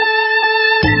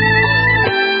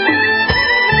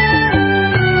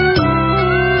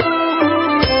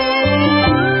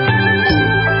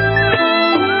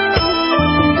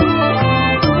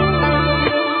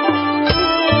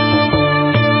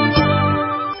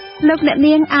អ្នក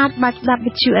នាងអាចបាច់ស្ដាប់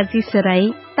វិទ្យុអេស៊ីសេរី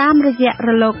តាមរយៈរ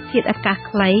លកធាតុអាកាស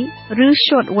ខ្លីឬ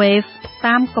short wave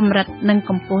តាមកម្រិតនិង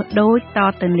កម្ពស់ដូចត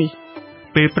ទៅនេះ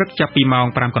ពេលព្រឹកចាប់ពីម៉ោង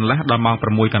 5 កន្លះដល់ម៉ោង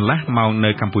 6 កន្លះម៉ោងនៅ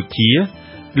កម្ពុជា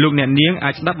លោកអ្នកនាង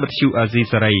អាចស្ដាប់វិទ្យុអេស៊ី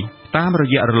សេរីតាមរ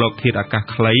យៈរលកធាតុអាកាស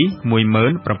ខ្លី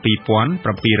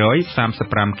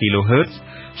 17735 kHz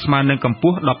ស្មើនឹងកម្ព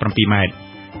ស់ 17 ម៉ែត្រ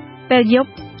ពេលយប់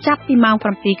ចាប់ពីម៉ោង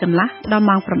 7 កន្លះដល់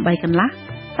ម៉ោង 8 កន្លះ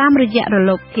តាមរយៈរ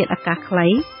លកធាតុអាកាសខ្លី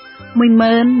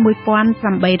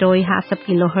 11850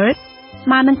 kHz ស្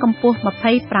មើនឹងកម្ពស់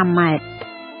 25 ម៉ែត្រ